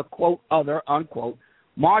cause of the, quote, other, unquote,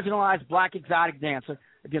 marginalized black exotic dancer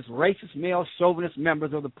against racist male chauvinist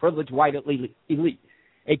members of the privileged white elite.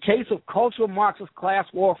 A case of cultural Marxist class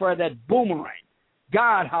warfare that boomerang.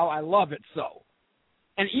 God, how I love it so.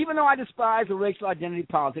 And even though I despise the racial identity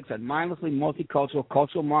politics that mindlessly multicultural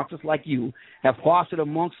cultural Marxists like you have fostered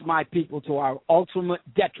amongst my people to our ultimate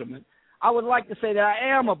detriment, I would like to say that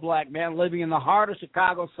I am a black man living in the heart of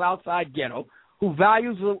Chicago's South Side ghetto who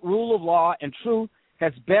values the rule of law and truth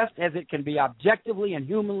as best as it can be objectively and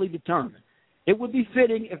humanly determined. It would be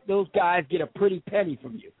fitting if those guys get a pretty penny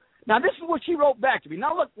from you. Now, this is what she wrote back to me.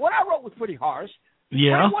 Now, look, what I wrote was pretty harsh.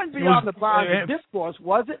 Yeah. It wasn't beyond the bounds of discourse,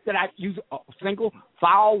 was it, that I use a single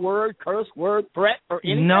foul word, curse word, threat, or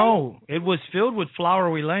anything? No, it was filled with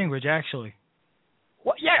flowery language, actually.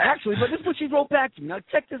 Well, yeah, actually, but this is what she wrote back to me. Now,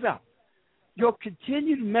 check this out. Your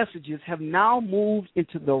continued messages have now moved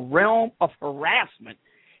into the realm of harassment,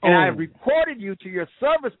 and I have reported you to your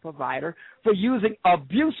service provider for using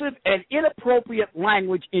abusive and inappropriate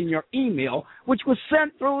language in your email, which was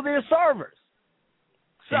sent through their servers.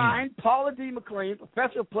 Signed, Paula D. McLean,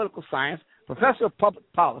 Professor of Political Science, Professor of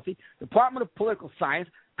Public Policy, Department of Political Science,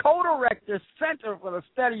 Co-Director, Center for the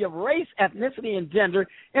Study of Race, Ethnicity, and Gender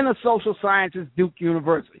in the Social Sciences, Duke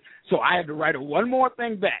University. So I had to write one more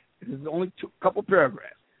thing back. This is only a couple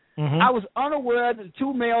paragraphs. I was unaware that the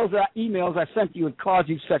two emails I sent you would cause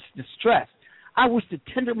you such distress. I wish to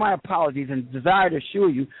tender my apologies and desire to assure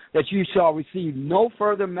you that you shall receive no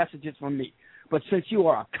further messages from me. But since you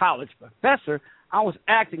are a college professor, I was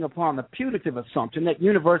acting upon the putative assumption that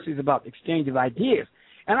university is about the exchange of ideas,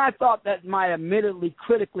 and I thought that my admittedly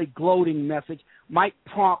critically gloating message might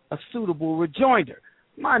prompt a suitable rejoinder.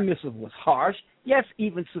 My missive was harsh, yes,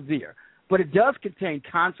 even severe, but it does contain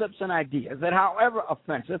concepts and ideas that, however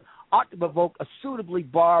offensive, ought to provoke a suitably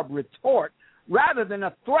barbed retort rather than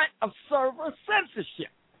a threat of server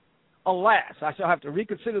censorship. Alas, I shall have to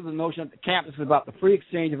reconsider the notion that the campus is about the free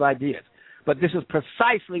exchange of ideas. But this is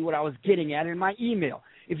precisely what I was getting at in my email.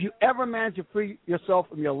 If you ever manage to free yourself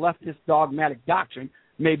from your leftist dogmatic doctrine,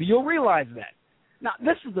 maybe you'll realize that. Now,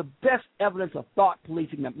 this is the best evidence of thought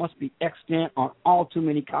policing that must be extant on all too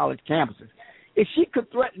many college campuses. If she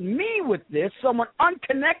could threaten me with this, someone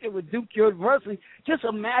unconnected with Duke University, just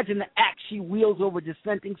imagine the axe she wields over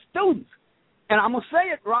dissenting students. And I'm going to say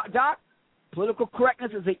it, Doc, political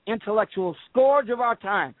correctness is the intellectual scourge of our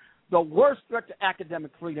time. The worst threat to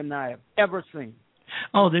academic freedom that I have ever seen.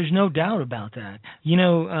 Oh, there's no doubt about that. You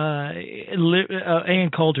know, Ann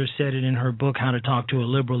Coulter said it in her book, How to Talk to a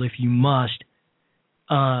Liberal If You Must.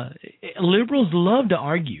 Liberals love to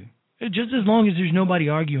argue, just as long as there's nobody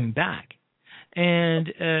arguing back. And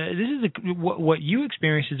this is what you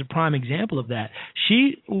experienced is a prime example of that.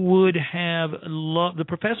 She would have loved, the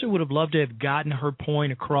professor would have loved to have gotten her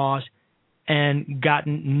point across and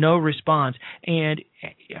gotten no response. And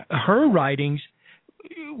her writings,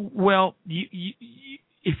 well,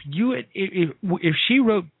 if she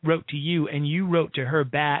wrote to you and you wrote to her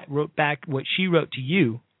wrote back what she wrote to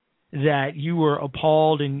you, that you were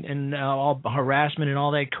appalled and all harassment and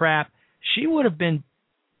all that crap, she would have been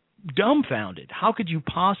dumbfounded. How could you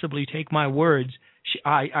possibly take my words?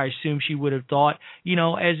 I assume she would have thought,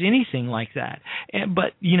 as anything like that.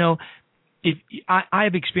 But if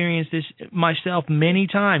I've experienced this myself many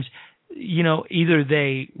times. Either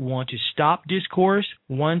they want to stop discourse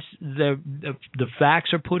once the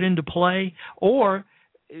facts are put into play, or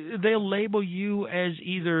they'll label you as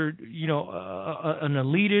either an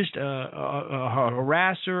elitist, a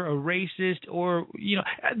harasser, a racist, or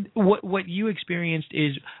what you experienced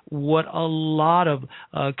is what a lot of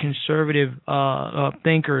conservative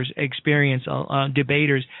thinkers experience,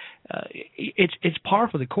 debaters. It's par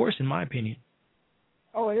for the course, in my opinion.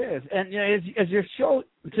 Oh, it is. And as your show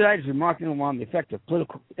tonight is remarking on the effect of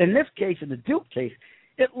political, in this case, in the Duke case,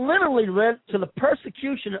 it literally led to the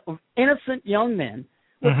persecution of innocent young men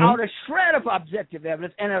without a shred of objective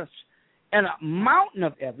evidence and a mountain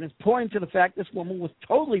of evidence pointing to the fact this woman was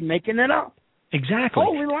totally making it up. Exactly.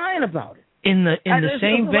 Totally lying about it. In the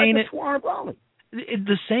same vein as Tawana Brawley.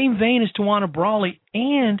 The same vein as Tawana Brawley,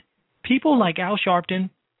 and people like Al Sharpton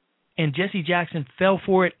and Jesse Jackson fell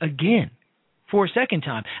for it again. For a second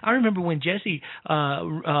time. I remember when Jesse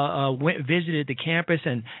visited the campus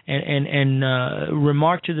and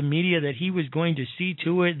remarked to the media that he was going to see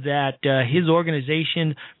to it that his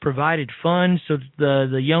organization provided funds so that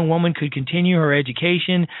the young woman could continue her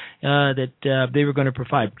education, that they were going to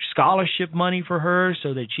provide scholarship money for her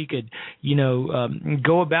so that she could,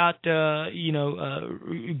 go about,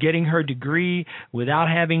 getting her degree without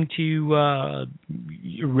having to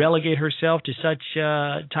relegate herself to such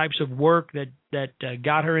types of work that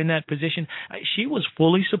got her in that position. She was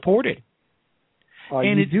fully supported.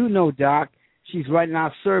 And you do know, Doc, she's right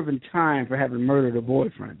now serving time for having murdered her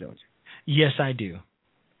boyfriend, don't you? Yes, I do.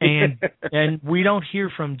 And we don't hear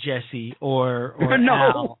from Jesse or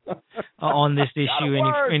no. Al on this issue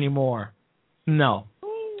anymore. No.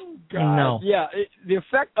 God. No. Yeah, the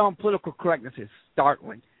effect on political correctness is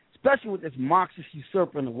startling, especially with this Marxist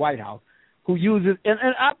usurper in the White House who uses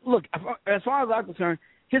look, as far as I'm concerned,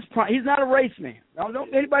 he's not a race man.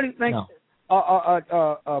 Don't anybody think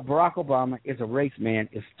Barack Obama is a race man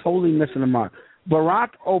is totally missing the mark.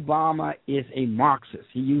 Barack Obama is a Marxist.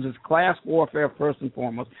 He uses class warfare first and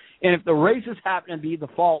foremost. And if the races happen to be the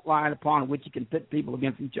fault line upon which he can pit people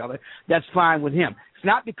against each other, that's fine with him. It's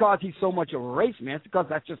not because he's so much of a race man. It's because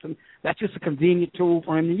that's just a convenient tool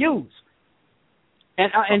for him to use.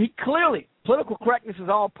 And he clearly, political correctness is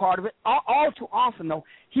all part of it. All too often, though,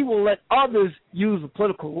 he will let others use the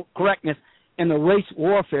political correctness and the race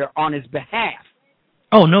warfare on his behalf.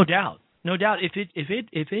 Oh, no doubt, no doubt. If it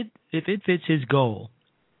fits his goal,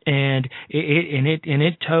 and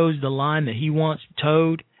it toes the line that he wants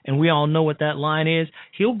towed, and we all know what that line is,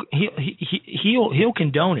 he'll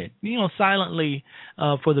condone it, silently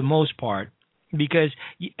for the most part. Because,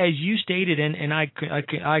 as you stated, and I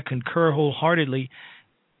concur wholeheartedly,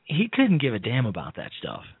 he couldn't give a damn about that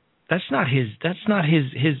stuff. That's not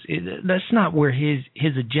where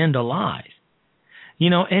his agenda lies.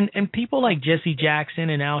 And people like Jesse Jackson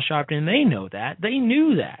and Al Sharpton, they know that. They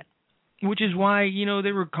knew that. Which is why,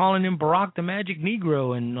 they were calling him Barack the Magic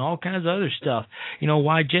Negro and all kinds of other stuff.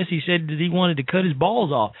 Why Jesse said that he wanted to cut his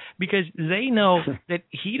balls off. Because they know that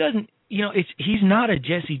he doesn't, he's not a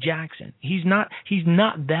Jesse Jackson. He's not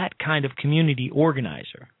that kind of community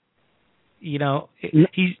organizer. He's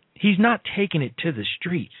not taking it to the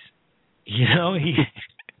streets. He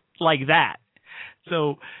like that.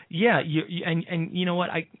 So yeah, and you know what,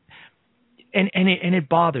 it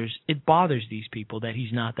bothers these people that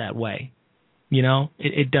he's not that way.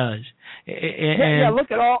 It does. Yeah,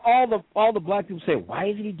 look at all the black people say, why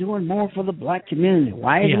isn't he doing more for the black community?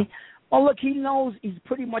 Why isn't he? Oh, look, he knows he's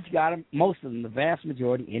pretty much got them, most of them, the vast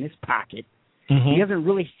majority, in his pocket. Mm-hmm. He doesn't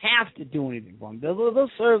really have to do anything for them. They'll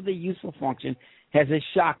serve the useful function as his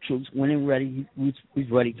shock troops when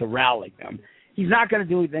he's ready to rally them. He's not going to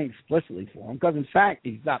do anything explicitly for them because, in fact,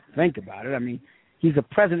 he's not think about it. I mean, he's the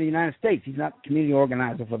president of the United States. He's not the community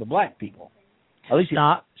organizer for the black people. At least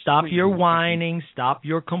Stop your whining. Stop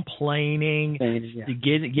your complaining.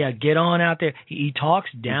 Get on out there. He talks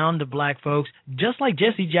down to black folks, just like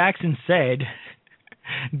Jesse Jackson said.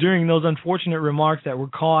 during those unfortunate remarks that were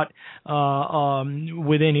caught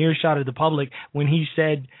within earshot of the public when he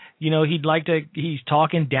said, he's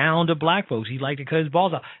talking down to black folks. He'd like to cut his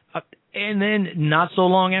balls off. And then not so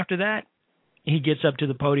long after that, he gets up to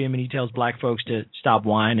the podium and he tells black folks to stop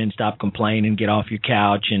whining, stop complaining, get off your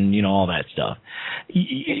couch, and all that stuff.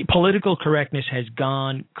 Political correctness has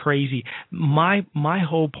gone crazy. My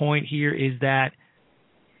whole point here is that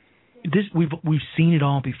we've seen it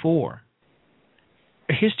all before.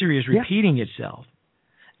 History is repeating itself.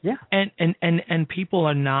 Yeah. And people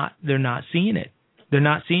are not seeing it. They're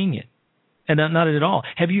not seeing it. And not at all.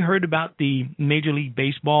 Have you heard about the Major League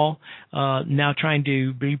Baseball now trying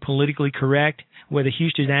to be politically correct, where the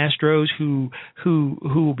Houston Astros, who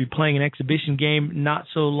will be playing an exhibition game not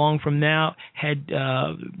so long from now, had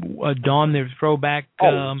donned their throwback?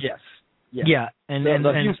 Yes. Yeah, and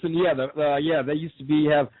Houston, they used to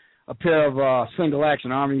have a pair of single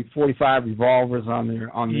action Army 45 revolvers on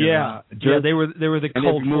their they were the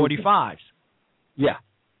Colt 45s. Yeah.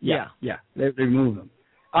 They removed them.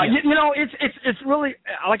 It's really,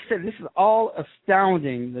 like I said, this is all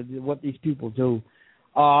astounding what these people do.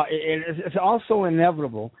 It's also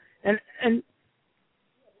inevitable, and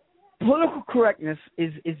political correctness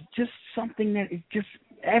is just something that is just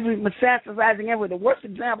metastasizing everywhere. The worst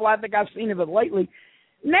example I think I've seen of it lately,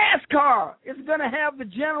 NASCAR is going to have the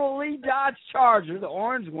General Lee Dodge Charger, the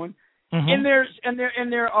orange one, in their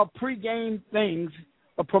pregame things,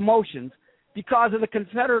 promotions, because of the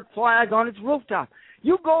Confederate flag on its rooftop.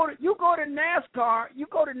 You go to NASCAR,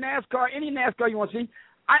 any NASCAR you want to see.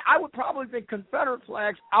 I would probably think Confederate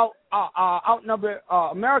flags outnumber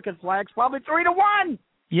American flags probably 3-1.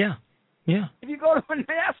 Yeah. If you go to a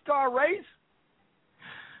NASCAR race,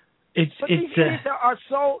 these idiots are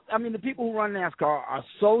so. I mean, the people who run NASCAR are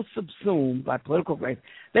so subsumed by political race.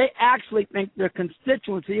 They actually think their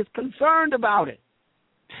constituency is concerned about it.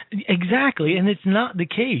 Exactly, and it's not the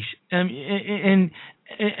case. And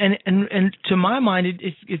to my mind,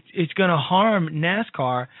 it's going to harm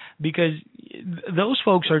NASCAR because those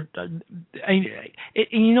folks are.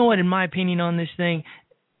 You know what? In my opinion on this thing,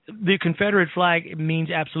 the Confederate flag means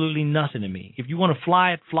absolutely nothing to me. If you want to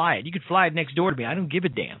fly it, fly it. You could fly it next door to me. I don't give a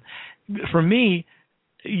damn. For me,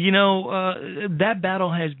 that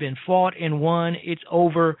battle has been fought and won. It's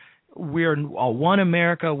over. We're one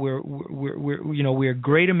America. We're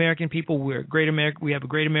great American people. We're great America. We have a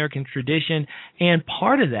great American tradition, and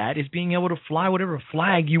part of that is being able to fly whatever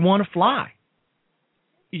flag you want to fly.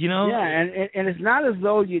 Yeah, and it's not as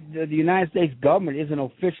though the United States government isn't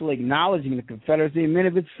officially acknowledging the Confederacy. Many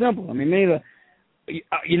of it's simple. I mean, many of the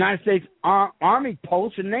United States Army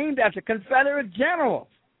posts are named after Confederate generals.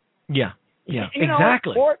 Yeah,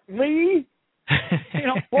 exactly. Fort Lee,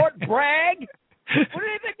 Fort Bragg. What do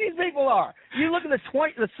you think these people are? You look at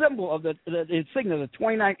the symbol of the insignia of the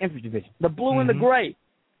 29th Infantry Division, the blue and the gray.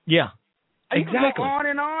 Yeah, exactly. You can go on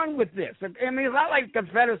and on with this. I mean, it's not like the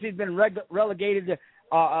Confederacy has been relegated to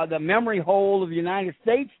the memory hole of the United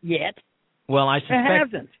States yet. Well, it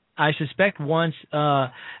hasn't. I suspect once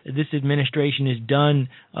this administration is done,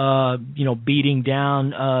 beating down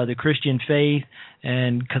the Christian faith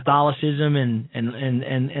and Catholicism and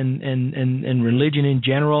religion in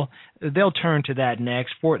general, they'll turn to that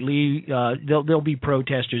next. Fort Lee, there'll be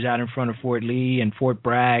protesters out in front of Fort Lee and Fort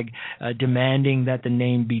Bragg demanding that the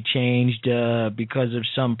name be changed because of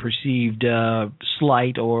some perceived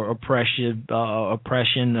slight or oppression,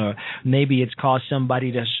 or maybe it's caused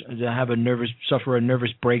somebody to suffer a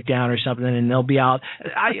nervous breakdown or something, and they'll be out.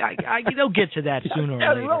 They'll get to that sooner or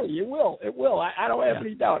later. Really, it will. I don't have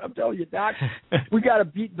any doubt. I'm telling you, Doc. We got to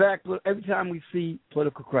beat back every time we see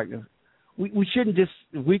political correctness. We shouldn't just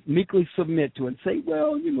meekly submit to it and say,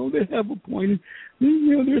 well, they have a point.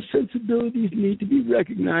 Their sensibilities need to be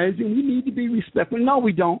recognized and we need to be respectful. No,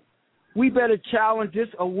 we don't. We better challenge this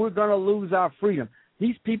or we're going to lose our freedom.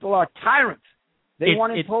 These people are tyrants. They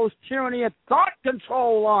want to impose tyranny and thought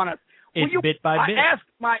control on us. Bit by bit. I ask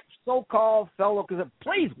my so-called fellow,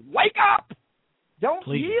 please wake up. Don't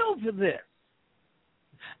yield to this.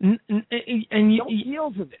 Don't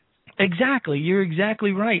yield to this. Exactly. You're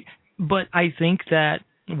exactly right. But I think that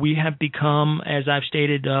we have become, as I've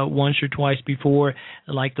stated once or twice before,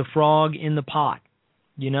 like the frog in the pot.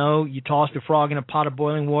 You toss the frog in a pot of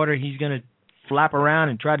boiling water, he's going to flap around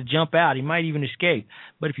and try to jump out. He might even escape.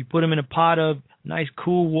 But if you put him in a pot of nice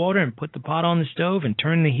cool water and put the pot on the stove and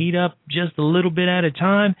turn the heat up just a little bit at a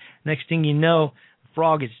time, next thing you know, the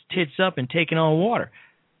frog is tits up and taking on water.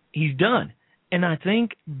 He's done. And I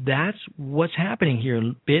think that's what's happening here.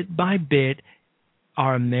 Bit by bit,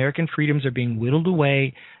 our American freedoms are being whittled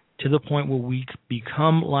away to the point where we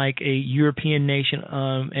become like a European nation,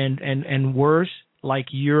 and worse, like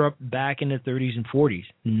Europe back in the 30s and 40s,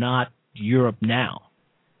 not Europe now.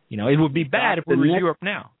 You know, it would be bad if we were Europe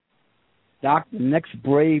now. Doc, the next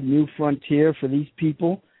brave new frontier for these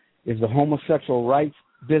people is the homosexual rights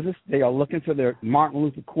business. They are looking for their Martin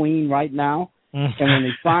Luther King right now. And when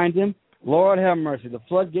they find him, Lord have mercy, the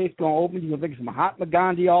floodgates going to open. You're going to think of Mahatma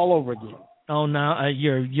Gandhi all over again. Oh, no,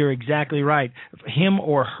 you're exactly right. Him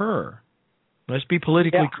or her. Let's be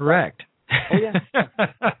politically correct. Oh, yeah.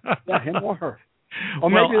 Yeah, him or her. Or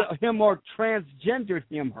maybe him or transgendered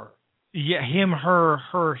him, her. Yeah, him,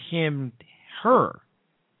 her, him, her.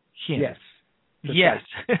 Him. Yes. Yes.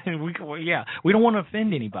 We don't want to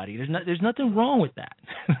offend anybody. There's nothing wrong with that.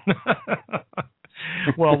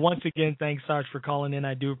 Well, once again, thanks, Sarge, for calling in.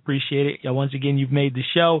 I do appreciate it. Once again, you've made the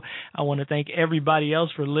show. I want to thank everybody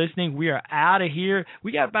else for listening. We are out of here.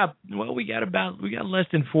 We got less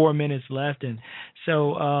than 4 minutes left, and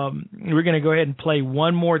so we're going to go ahead and play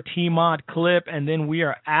one more T-Mod clip, and then we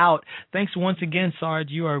are out. Thanks once again, Sarge.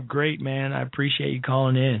 You are great, man. I appreciate you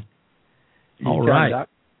calling in. All right.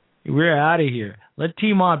 We're out of here. Let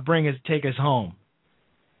T-Mod take us home.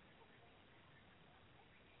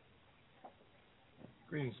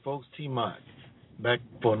 Greetings, folks. T-Mod, back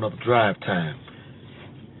for another drive time.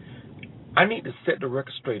 I need to set the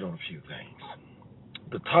record straight on a few things.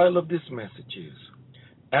 The title of this message is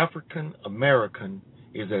African American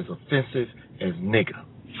is as offensive as nigger.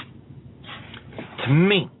 To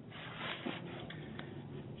me.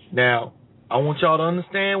 Now, I want y'all to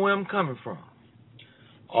understand where I'm coming from.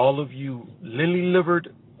 All of you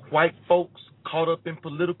lily-livered white folks caught up in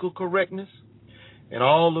political correctness, and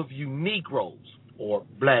all of you Negroes or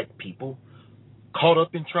black people caught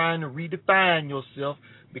up in trying to redefine yourself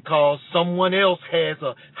because someone else has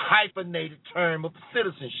a hyphenated term of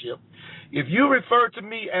citizenship. If you refer to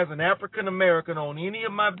me as an African American on any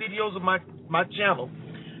of my videos of my channel,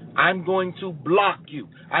 I'm going to block you.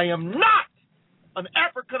 I am not an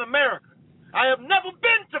African American. I have never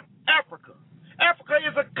been to Africa. Africa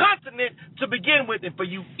is a continent to begin with, and for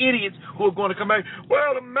you idiots who are going to come out,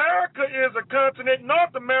 well, America is a continent,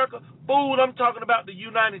 North America. Fool, I'm talking about the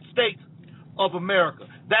United States of America.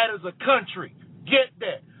 That is a country. Get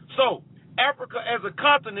that. So, Africa as a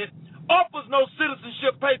continent offers no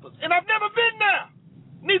citizenship papers, and I've never been there.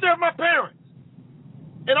 Neither have my parents.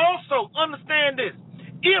 And also, understand this.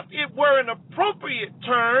 If it were an appropriate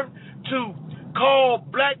term to call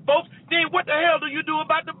black folks, then what the hell do you do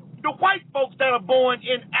about the white folks that are born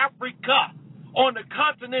in Africa, on the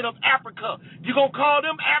continent of Africa? You gonna call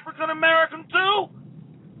them African American too?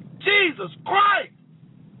 Jesus Christ!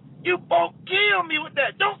 You both kill me with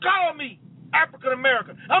that. Don't call me African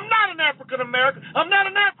American. I'm not an African American. I'm not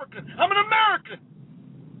an African. I'm an American.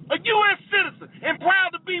 A U.S. citizen, and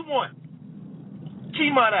proud to be one.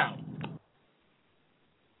 T-Mod out.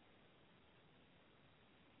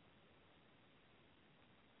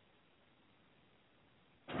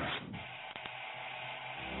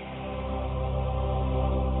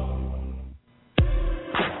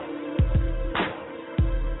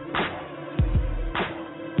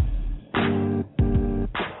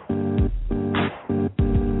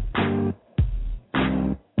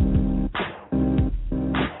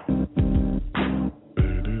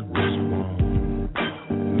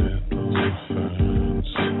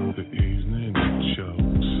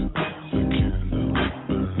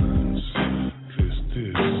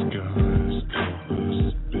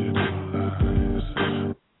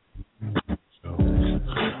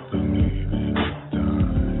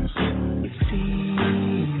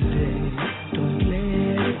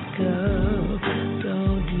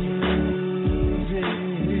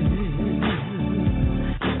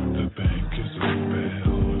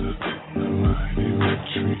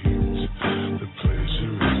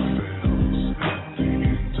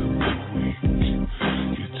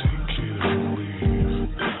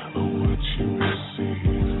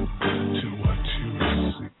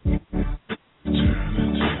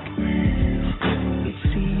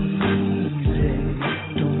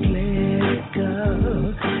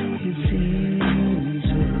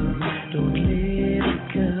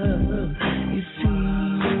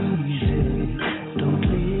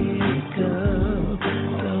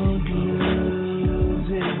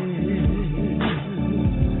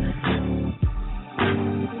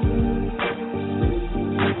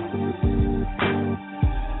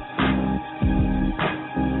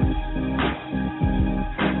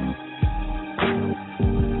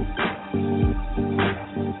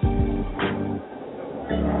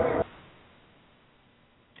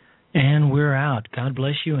 God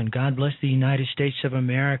bless you, and God bless the United States of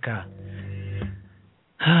America.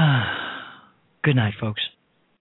 Good night, folks.